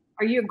 right,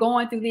 or you're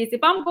going through this.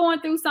 If I'm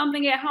going through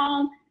something at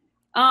home,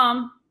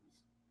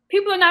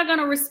 people are not going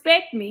to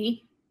respect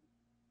me.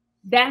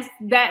 That's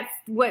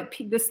what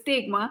the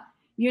stigma,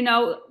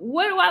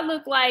 what do I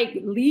look like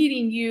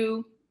leading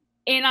you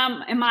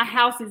and my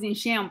house is in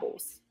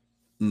shambles?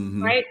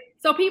 Mm-hmm. Right.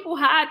 So people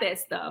hide that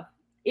stuff.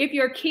 If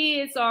your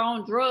kids are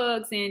on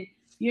drugs and,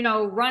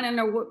 running,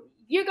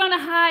 you're going to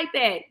hide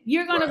that.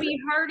 You're going to be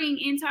hurting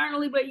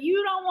internally, but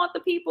you don't want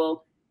the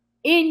people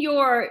in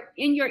your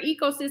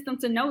ecosystem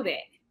to know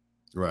that.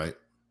 Right.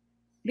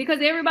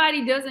 Because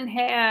everybody doesn't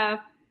have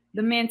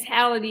the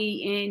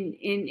mentality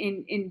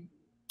and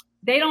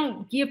they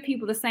don't give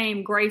people the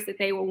same grace that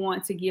they would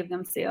want to give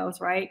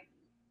themselves. Right.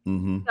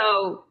 Mm-hmm.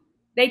 So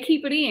they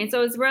keep it in.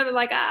 So it's rather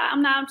like,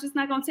 I'm just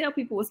not going to tell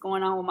people what's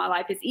going on with my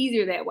life. It's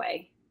easier that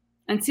way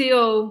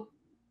until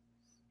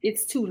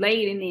it's too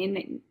late and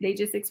then they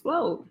just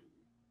explode.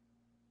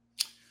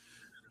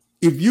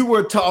 If you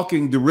were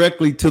talking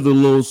directly to the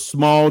little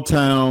small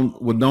town,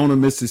 Winona,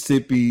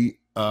 Mississippi,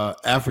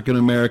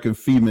 African-American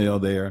female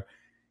there,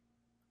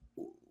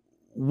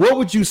 what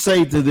would you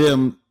say to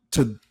them,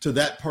 to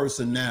that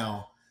person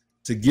now,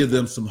 to give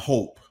them some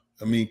hope?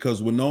 I mean,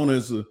 because Winona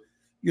is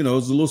it's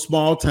a little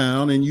small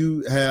town, and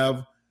you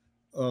have,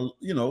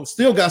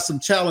 still got some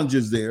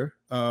challenges there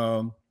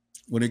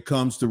when it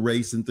comes to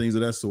race and things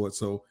of that sort.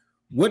 So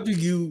what do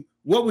you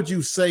what would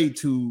you say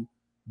to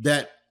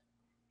that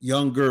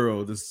young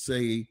girl to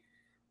say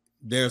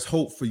there's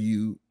hope for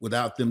you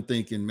without them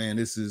thinking, man,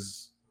 this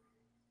is,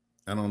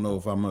 I don't know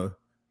if I'm a,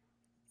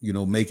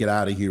 make it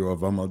out of here, or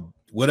if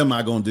what am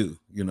I going to do?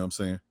 You know what I'm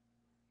saying?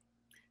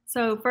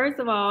 So first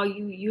of all,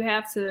 you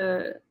have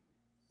to,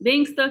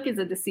 being stuck is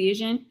a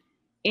decision,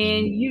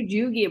 and you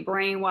do get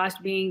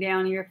brainwashed being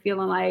down here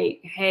feeling like,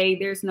 hey,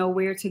 there's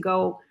nowhere to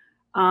go.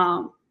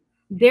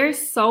 There's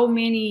so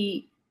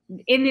many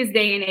in this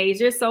day and age,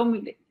 there's so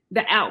many,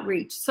 the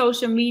outreach,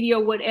 social media,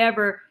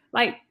 whatever,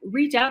 like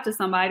reach out to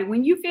somebody.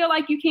 When you feel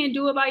like you can't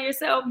do it by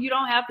yourself, you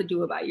don't have to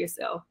do it by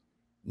yourself.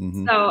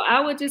 So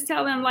I would just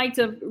tell them like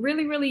to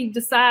really, really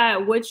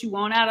decide what you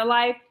want out of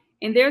life.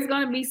 And there's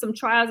going to be some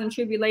trials and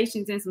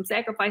tribulations and some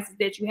sacrifices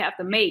that you have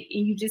to make.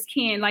 And you just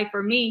can't, like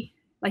for me,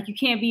 like you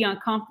can't be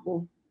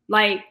uncomfortable.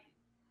 Like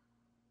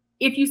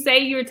if you say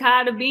you're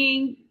tired of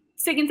being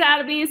sick and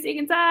tired of being sick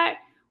and tired,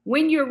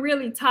 when you're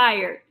really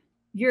tired,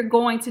 you're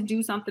going to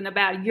do something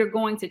about it. You're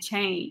going to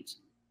change.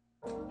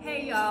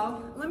 Hey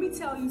y'all, let me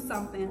tell you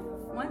something.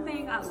 One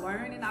thing I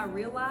learned and I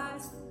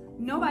realized,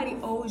 nobody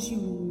owes you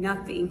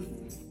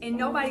nothing, and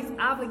nobody's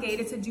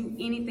obligated to do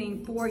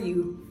anything for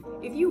you.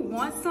 If you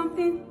want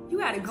something, you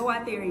got to go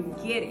out there and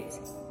get it.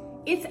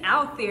 It's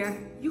out there.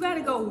 You got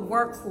to go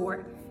work for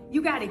it.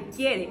 You got to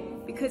get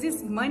it, because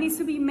it's money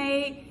to be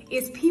made,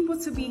 it's people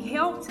to be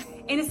helped,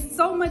 and it's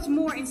so much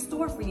more in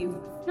store for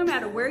you. No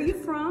matter where you're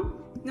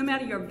from, no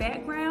matter your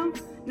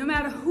background, no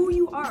matter who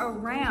you are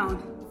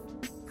around,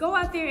 go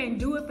out there and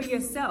do it for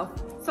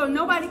yourself, so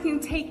nobody can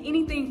take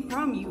anything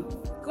from you.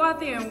 Go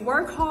out there and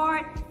work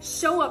hard,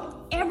 show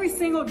up every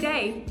single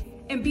day,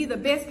 and be the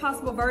best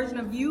possible version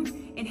of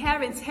you, and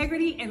have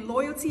integrity and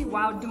loyalty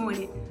while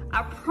doing it.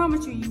 I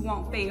promise you, you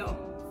won't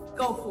fail.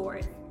 Go for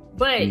it.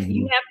 But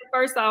you have to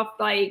first off,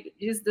 like,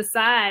 just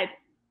decide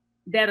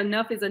that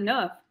enough is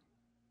enough.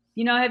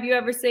 Have you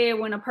ever said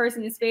when a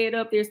person is fed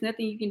up, there's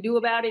nothing you can do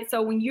about it?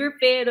 So when you're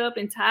fed up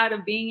and tired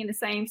of being in the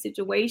same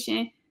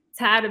situation,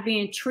 tired of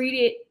being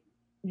treated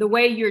the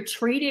way you're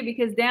treated,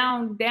 because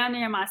down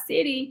there in my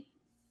city,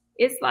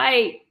 it's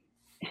like,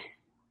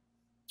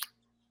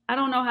 I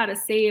don't know how to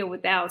say it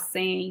without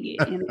saying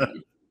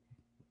it.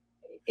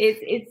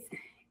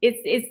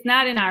 It's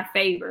not in our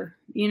favor.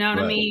 You know what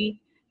I mean?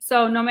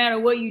 So no matter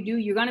what you do,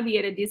 you're going to be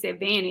at a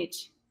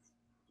disadvantage.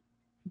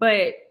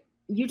 But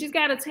you just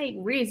got to take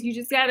risks. You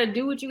just got to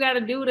do what you got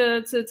to do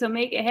to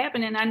make it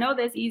happen. And I know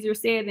that's easier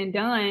said than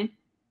done.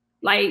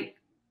 Like,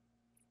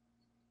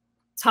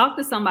 talk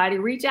to somebody,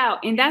 reach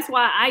out. And that's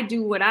why I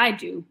do what I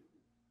do.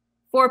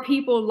 For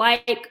people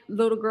like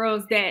little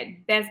girls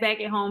that's back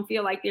at home,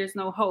 feel like there's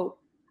no hope.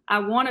 I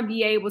want to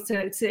be able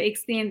to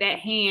extend that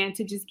hand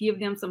to just give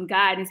them some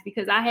guidance,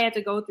 because I had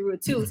to go through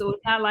it too. So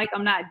it's not like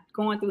I'm not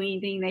going through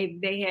anything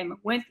they haven't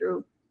went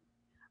through.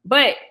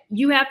 But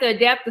you have to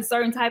adapt a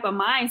certain type of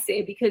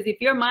mindset, because if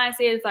your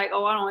mindset is like,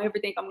 oh, I don't ever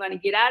think I'm going to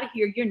get out of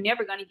here, you're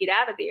never going to get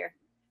out of there.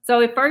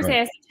 So it first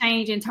has to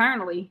change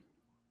internally,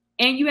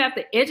 and you have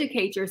to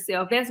educate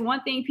yourself. That's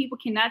one thing people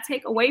cannot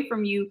take away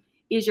from you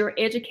is your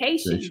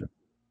education.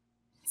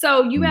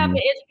 So you have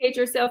to educate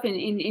yourself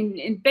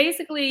and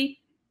basically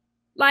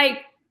like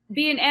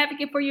be an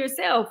advocate for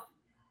yourself.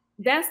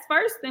 That's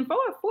first and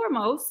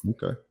foremost.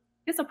 Okay.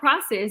 It's a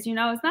process, it's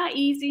not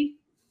easy.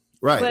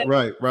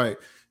 Right.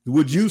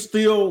 Would you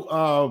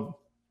still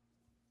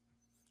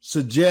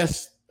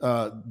suggest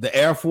the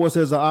Air Force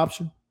as an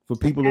option for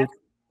people?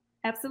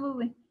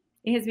 Absolutely.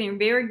 It has been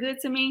very good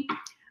to me.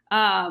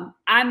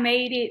 I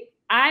made it.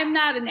 I'm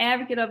not an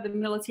advocate of the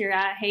military.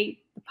 I hate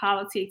the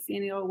politics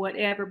in it or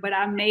whatever, but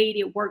I made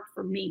it work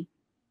for me,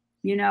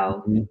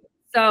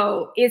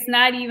 So it's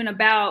not even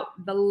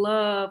about the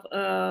love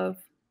of,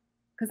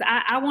 because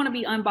I want to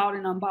be unbought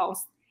and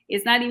unbossed.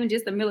 It's not even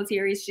just the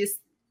military. It's just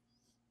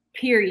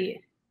period.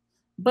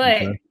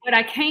 But what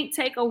I can't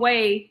take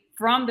away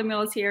from the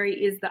military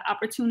is the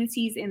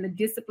opportunities and the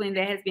discipline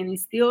that has been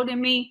instilled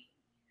in me.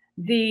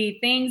 The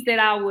things that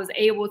I was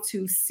able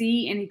to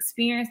see and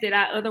experience that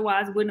I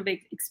otherwise wouldn't have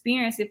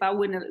experienced if I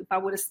would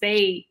have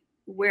stayed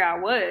where I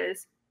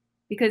was,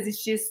 because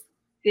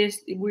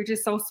we're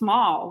just so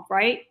small,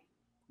 right?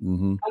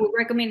 I would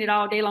recommend it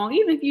all day long.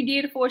 Even if you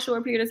did it for a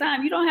short period of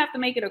time, you don't have to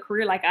make it a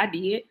career like I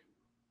did,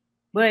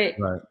 but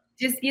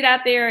just get out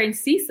there and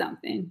see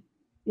something.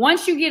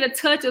 Once you get a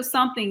touch of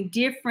something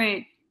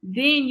different,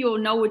 then you'll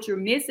know what you're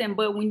missing.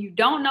 But when you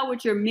don't know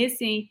what you're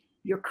missing,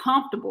 you're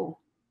comfortable.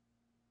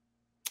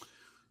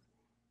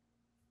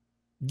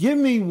 Give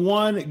me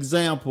one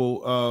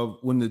example of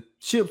when the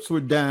chips were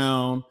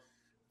down.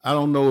 I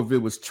don't know if it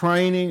was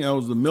training, it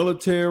was the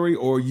military,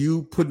 or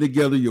you putting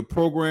together your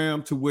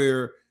program to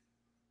where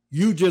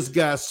you just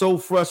got so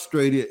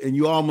frustrated and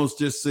you almost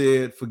just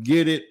said,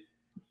 forget it.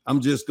 I'm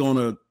just going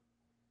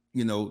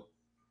to,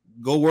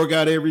 go work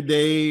out every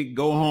day,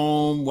 go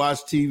home, watch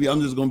TV.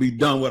 I'm just going to be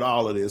done with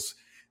all of this.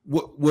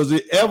 Was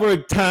it ever a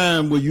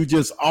time where you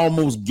just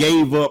almost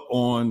gave up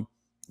on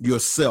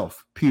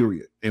yourself,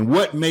 period? And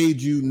what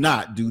made you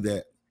not do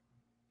that?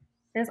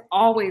 There's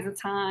always a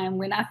time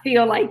when I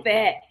feel like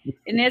that.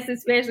 And that's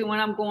especially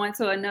when I'm going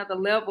to another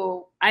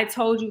level. I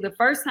told you the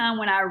first time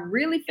when I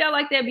really felt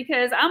like that,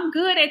 because I'm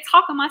good at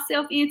talking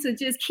myself into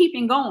just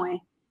keeping going,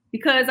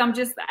 because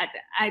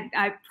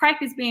I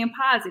practice being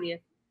positive.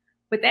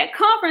 But that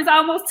conference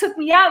almost took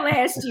me out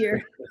last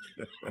year.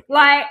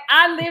 Like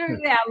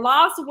I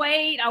lost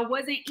weight. I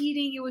wasn't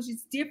eating. It was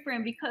just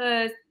different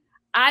because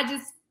I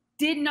just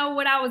didn't know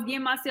what I was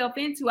getting myself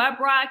into. I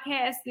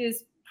broadcast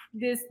this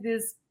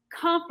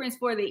conference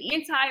for the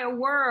entire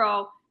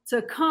world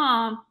to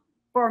come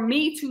for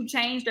me to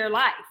change their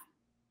life.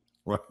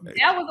 Right.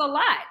 That was a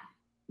lot.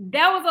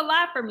 That was a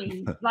lot for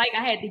me. Like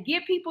I had to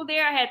get people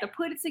there. I had to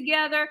put it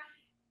together.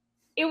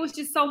 It was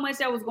just so much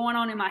that was going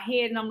on in my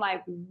head. And I'm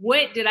like,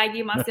 what did I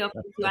get myself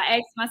into? I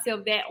asked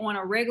myself that on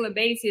a regular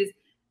basis.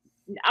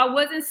 I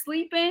wasn't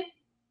sleeping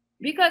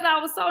because I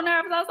was so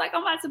nervous. I was like,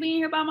 I'm about to be in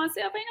here by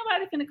myself. Ain't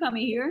nobody finna come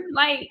in here.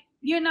 Like,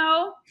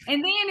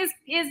 and then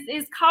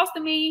it's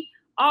costing me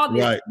all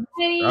this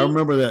money. I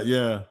remember that.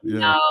 Yeah.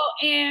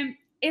 And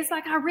it's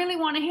like, I really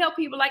want to help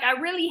people. Like, I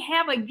really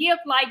have a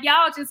gift. Like,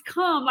 y'all just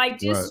come. Like,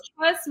 just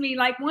trust me.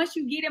 Like, once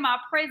you get in my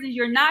presence,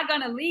 you're not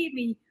going to leave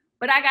me,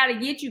 but I got to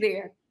get you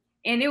there.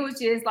 And it was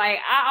just like,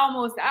 I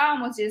almost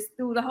just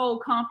threw the whole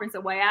conference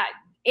away.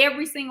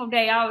 Every single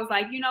day, I was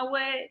like, you know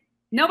what?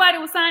 Nobody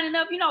was signing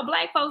up.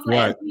 Black folks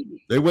last minute.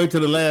 They wait to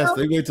the last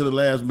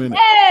minute.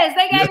 Yes,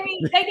 they gave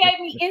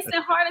me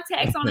instant heart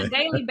attacks on a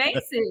daily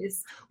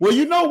basis. Well,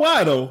 you know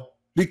why though?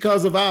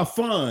 Because of our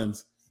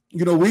funds.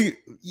 It's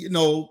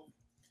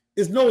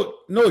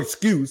no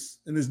excuse,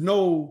 and it's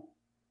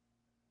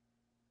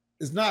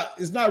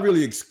not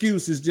really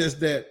excuse. It's just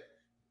that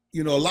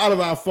a lot of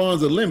our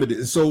funds are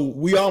limited, so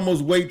we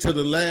almost wait till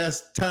the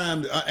last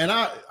time. And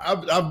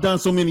I've done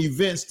so many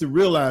events to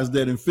realize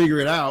that and figure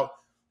it out.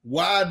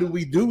 Why do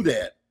we do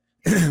that?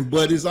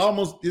 But it's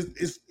almost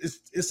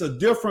it's a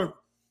different.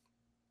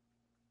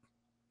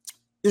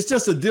 It's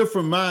just a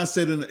different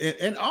mindset,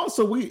 and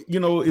also we,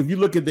 if you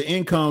look at the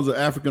incomes of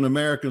African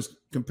Americans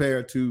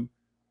compared to,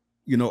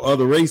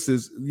 other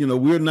races,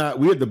 we're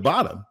at the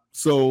bottom.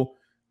 So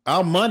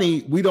our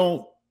money, we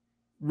don't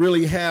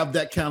really have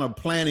that kind of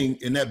planning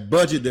and that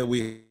budget that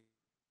we.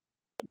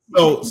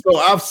 So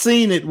I've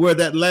seen it where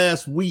that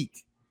last week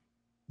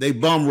they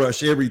bum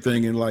rush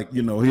everything and like,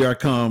 here I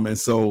come, and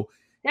so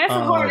that's the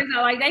hardest.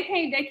 Like they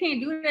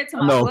can't do that to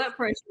my blood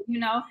pressure.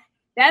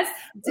 That's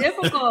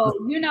difficult.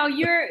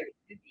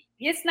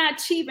 It's not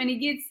cheap, and it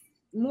gets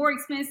more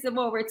expensive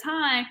over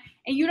time.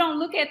 And you don't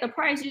look at the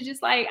price. You're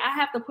just like, I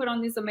have to put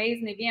on this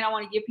amazing event. I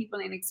want to give people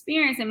an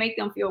experience and make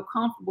them feel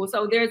comfortable.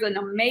 So there's an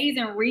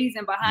amazing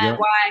reason behind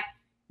why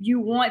you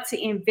want to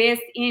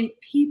invest in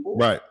people.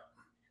 Right.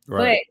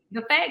 But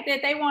the fact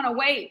that they want to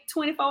wait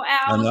 24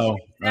 hours,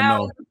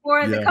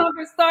 before the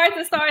conference starts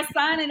to start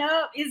signing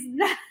up is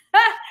not.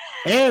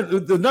 And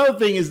another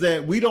thing is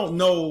that we don't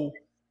know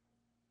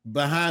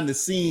behind the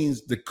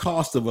scenes the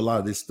cost of a lot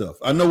of this stuff.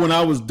 I know when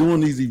I was doing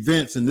these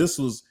events, and this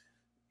was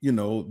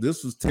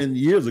 10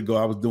 years ago,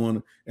 I was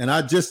doing, and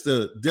I just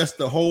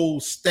the whole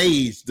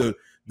stage, the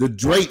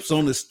drapes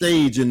on the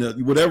stage and the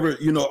whatever,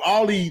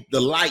 all the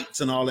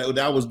lights and all that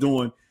I was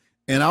doing,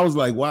 and I was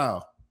like,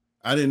 wow,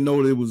 I didn't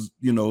know it was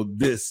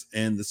this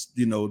and this,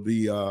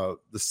 the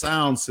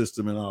sound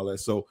system and all that.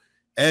 So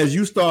as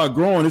you start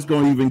growing, it's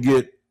going to even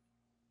get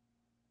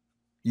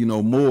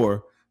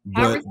more.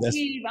 But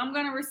I'm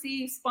going to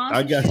receive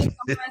sponsorship. I'm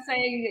going to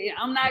say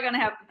I'm not going to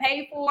have to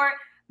pay for it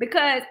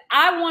because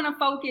I want to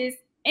focus,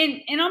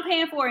 and I'm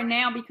paying for it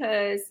now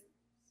because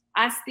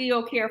I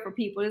still care for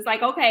people. It's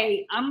like,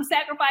 okay, I'm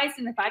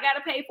sacrificing. If I got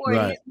to pay for it,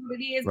 it's what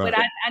it is. But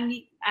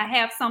I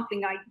have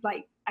something like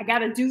I got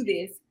to do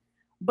this.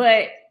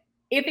 But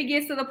if it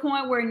gets to the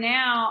point where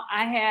now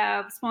I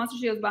have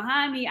sponsorships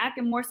behind me, I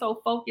can more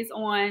so focus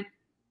on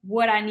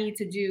what I need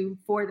to do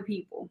for the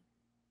people.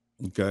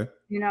 Okay.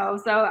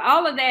 So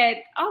all of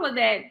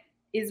that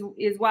is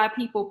why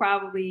people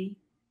probably,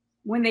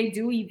 when they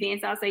do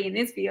events, I'll say in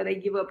this field, they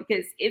give up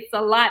because it's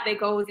a lot that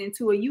goes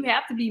into it. You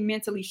have to be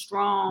mentally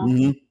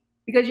strong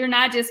because you're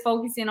not just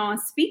focusing on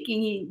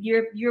speaking.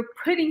 You're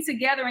putting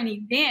together an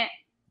event.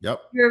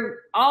 Yep. You're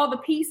all the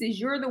pieces.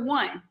 You're the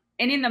one.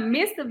 And in the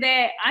midst of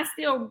that, I'm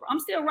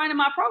still running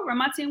my program,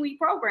 my 10-week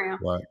program.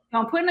 Right. So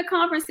I'm putting a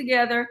conference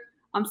together.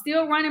 I'm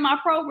still running my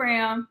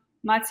program,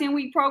 my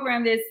 10-week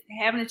program that's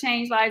having to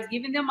change lives,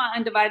 giving them my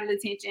undivided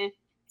attention,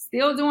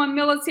 still doing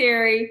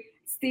military,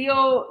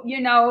 still,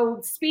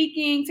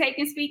 speaking,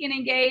 taking speaking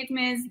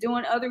engagements,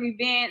 doing other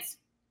events,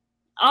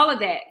 all of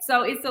that.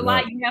 So it's a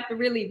lot. You have to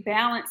really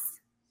balance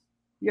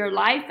your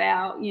life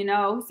out,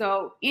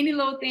 So any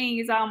little thing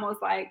is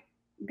almost like,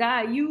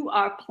 God, you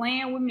are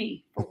playing with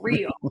me for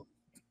real.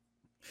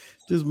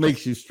 Just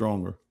makes you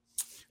stronger.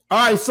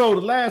 All right. So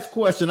the last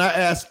question, I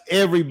ask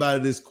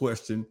everybody this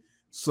question.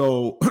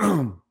 So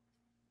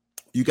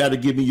you got to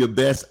give me your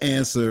best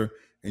answer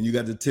and you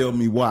got to tell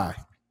me why.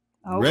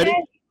 Okay. Ready?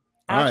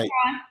 All right.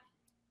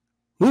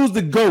 Who's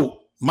the GOAT?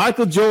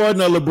 Michael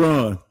Jordan or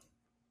LeBron?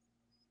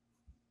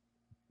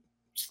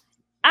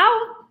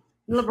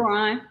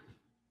 LeBron.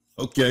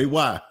 Okay,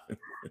 why?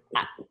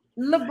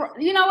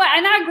 LeBron, you know what?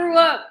 And I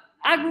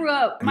grew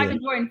up Michael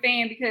Jordan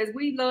fan because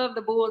we love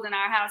the Bulls in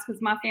our house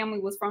because my family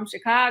was from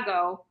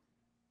Chicago.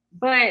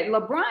 But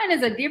LeBron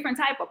is a different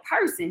type of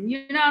person.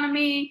 You know what I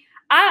mean?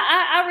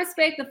 I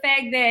respect the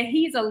fact that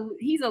he's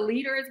a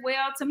leader as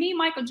well. To me,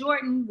 Michael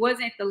Jordan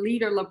wasn't the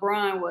leader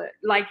LeBron was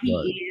like he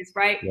is,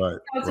 right?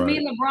 So to me,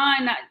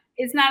 LeBron,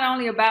 it's not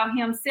only about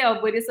himself,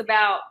 but it's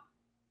about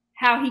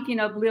how he can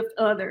uplift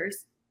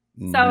others.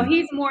 So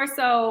he's more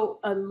so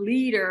a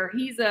leader.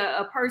 He's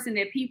a person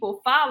that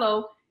people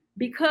follow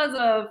because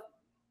of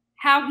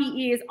how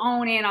he is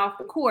on and off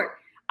the court.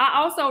 I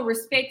also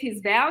respect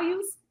his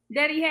values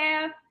that he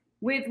has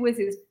with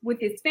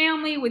his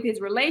family, with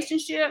his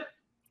relationship.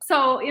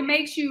 So it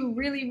makes you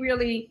really,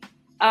 really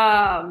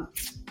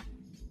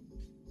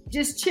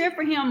just cheer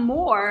for him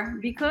more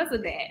because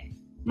of that.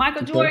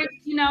 Michael Jordan,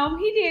 you know,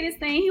 he did his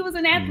thing. He was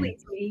an athlete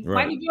to me.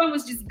 Michael Jordan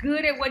was just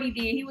good at what he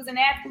did. He was an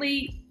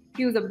athlete.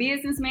 He was a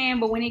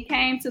businessman. But when it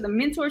came to the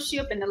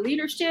mentorship and the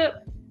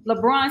leadership,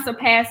 LeBron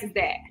surpasses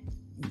that.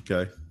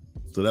 Okay.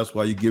 So that's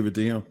why you give it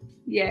to him?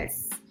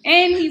 Yes.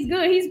 And he's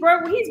good. He's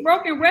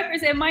broken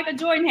records that Michael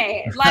Jordan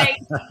had. Like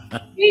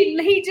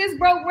he just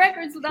broke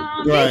records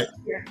this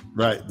year.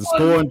 Right. The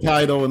scoring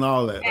title and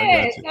all that.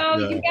 Yeah.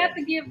 So you got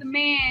to give the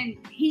man.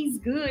 He's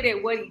good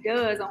at what he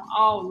does on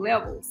all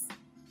levels.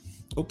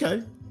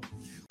 Okay.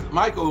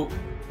 Michael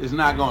is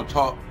not going to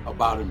talk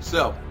about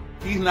himself.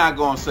 He's not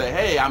going to say,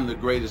 "Hey, I'm the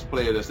greatest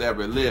player that's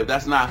ever lived."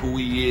 That's not who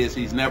he is.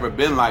 He's never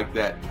been like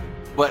that.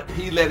 But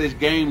he let his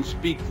game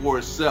speak for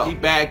itself. He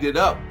bagged it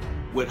up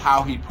with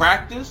how he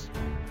practiced,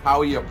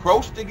 how he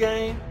approached the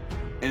game,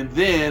 and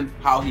then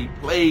how he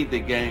played the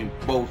game,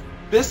 both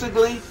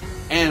physically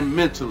and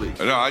mentally.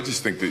 No, I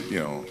just think that, you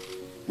know,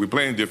 we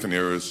play in different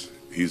eras.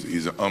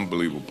 He's an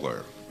unbelievable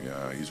player.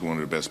 Yeah, he's one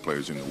of the best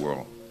players in the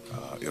world,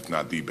 if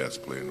not the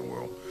best player in the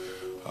world.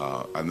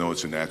 I know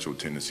it's a natural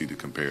tendency to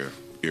compare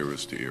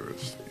eras to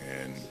eras,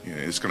 and you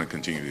know, it's going to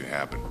continue to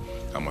happen.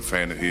 I'm a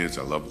fan of his.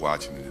 I love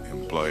watching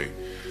him play.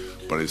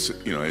 But it's,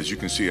 you know, as you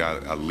can see,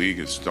 our league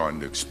is starting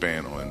to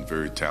expand on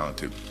very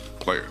talented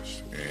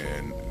players,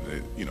 and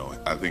you know,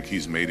 I think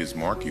he's made his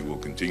mark. He will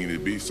continue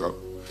to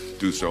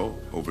do so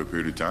over a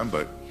period of time.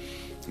 But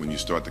when you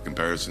start the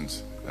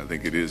comparisons, I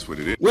think it is what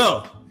it is.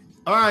 Well,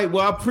 all right.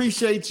 Well, I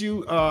appreciate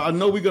you. I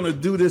know we're gonna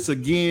do this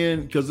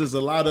again because there's a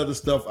lot of other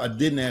stuff I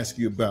didn't ask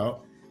you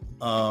about,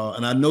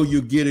 and I know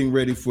you're getting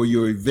ready for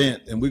your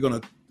event, and we're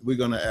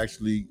gonna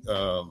actually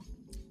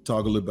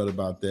talk a little bit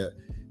about that.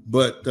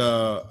 But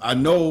I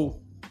know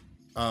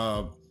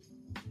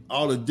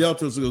all the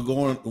Deltas are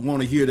going to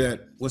want to hear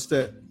that. What's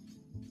that?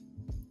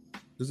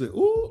 Is it?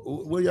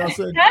 Ooh, what y'all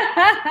say?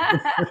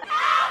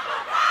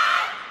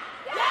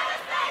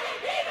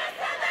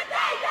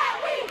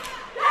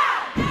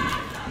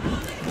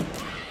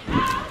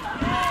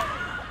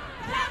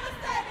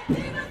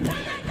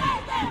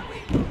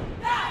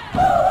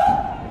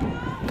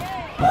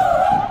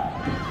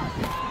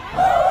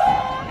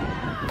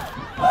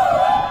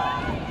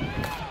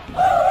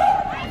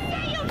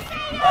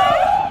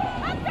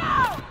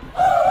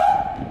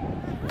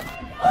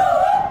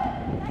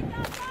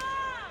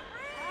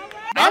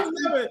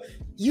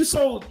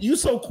 You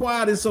so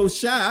quiet and so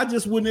shy. I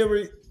just would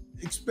never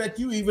expect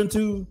you even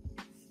to.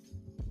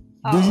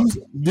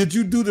 Did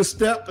you do the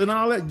step and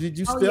all that? Did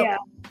you step?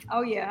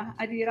 Oh yeah,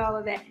 I did all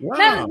of that.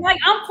 Wow. Like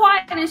I'm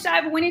quiet and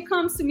shy, but when it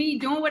comes to me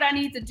doing what I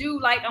need to do,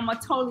 like I'm a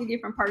totally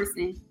different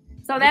person.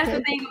 So that's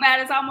the thing about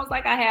it. It's almost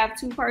like I have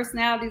two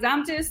personalities.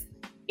 I'm just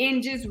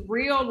in just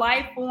real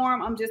life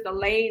form. I'm just a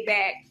laid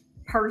back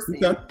person.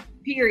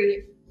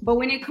 Period. But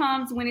when it's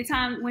time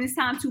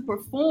to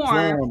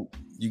perform,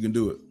 you can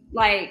do it.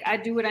 Like I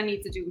do what I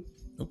need to do.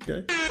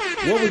 Okay.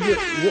 What was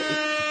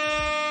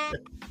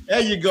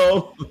there you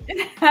go.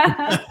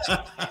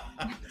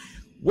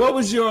 What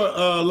was your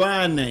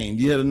line name?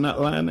 You had a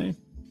line name?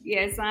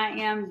 Yes, I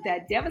am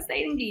the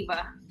Devastating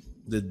Diva.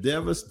 The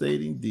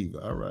Devastating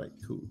Diva. All right,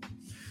 cool.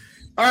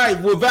 All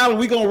right, well, Val,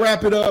 we're gonna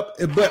wrap it up,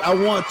 but I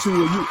want to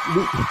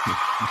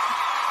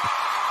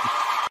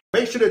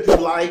make sure that you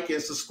like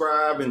and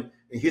subscribe and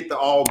hit the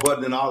all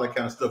button and all that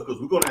kind of stuff,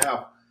 because we're gonna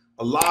have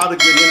a lot of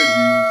good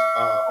interviews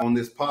on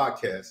this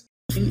podcast.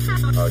 You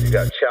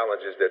got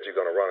challenges that you're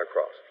going to run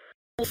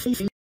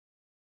across.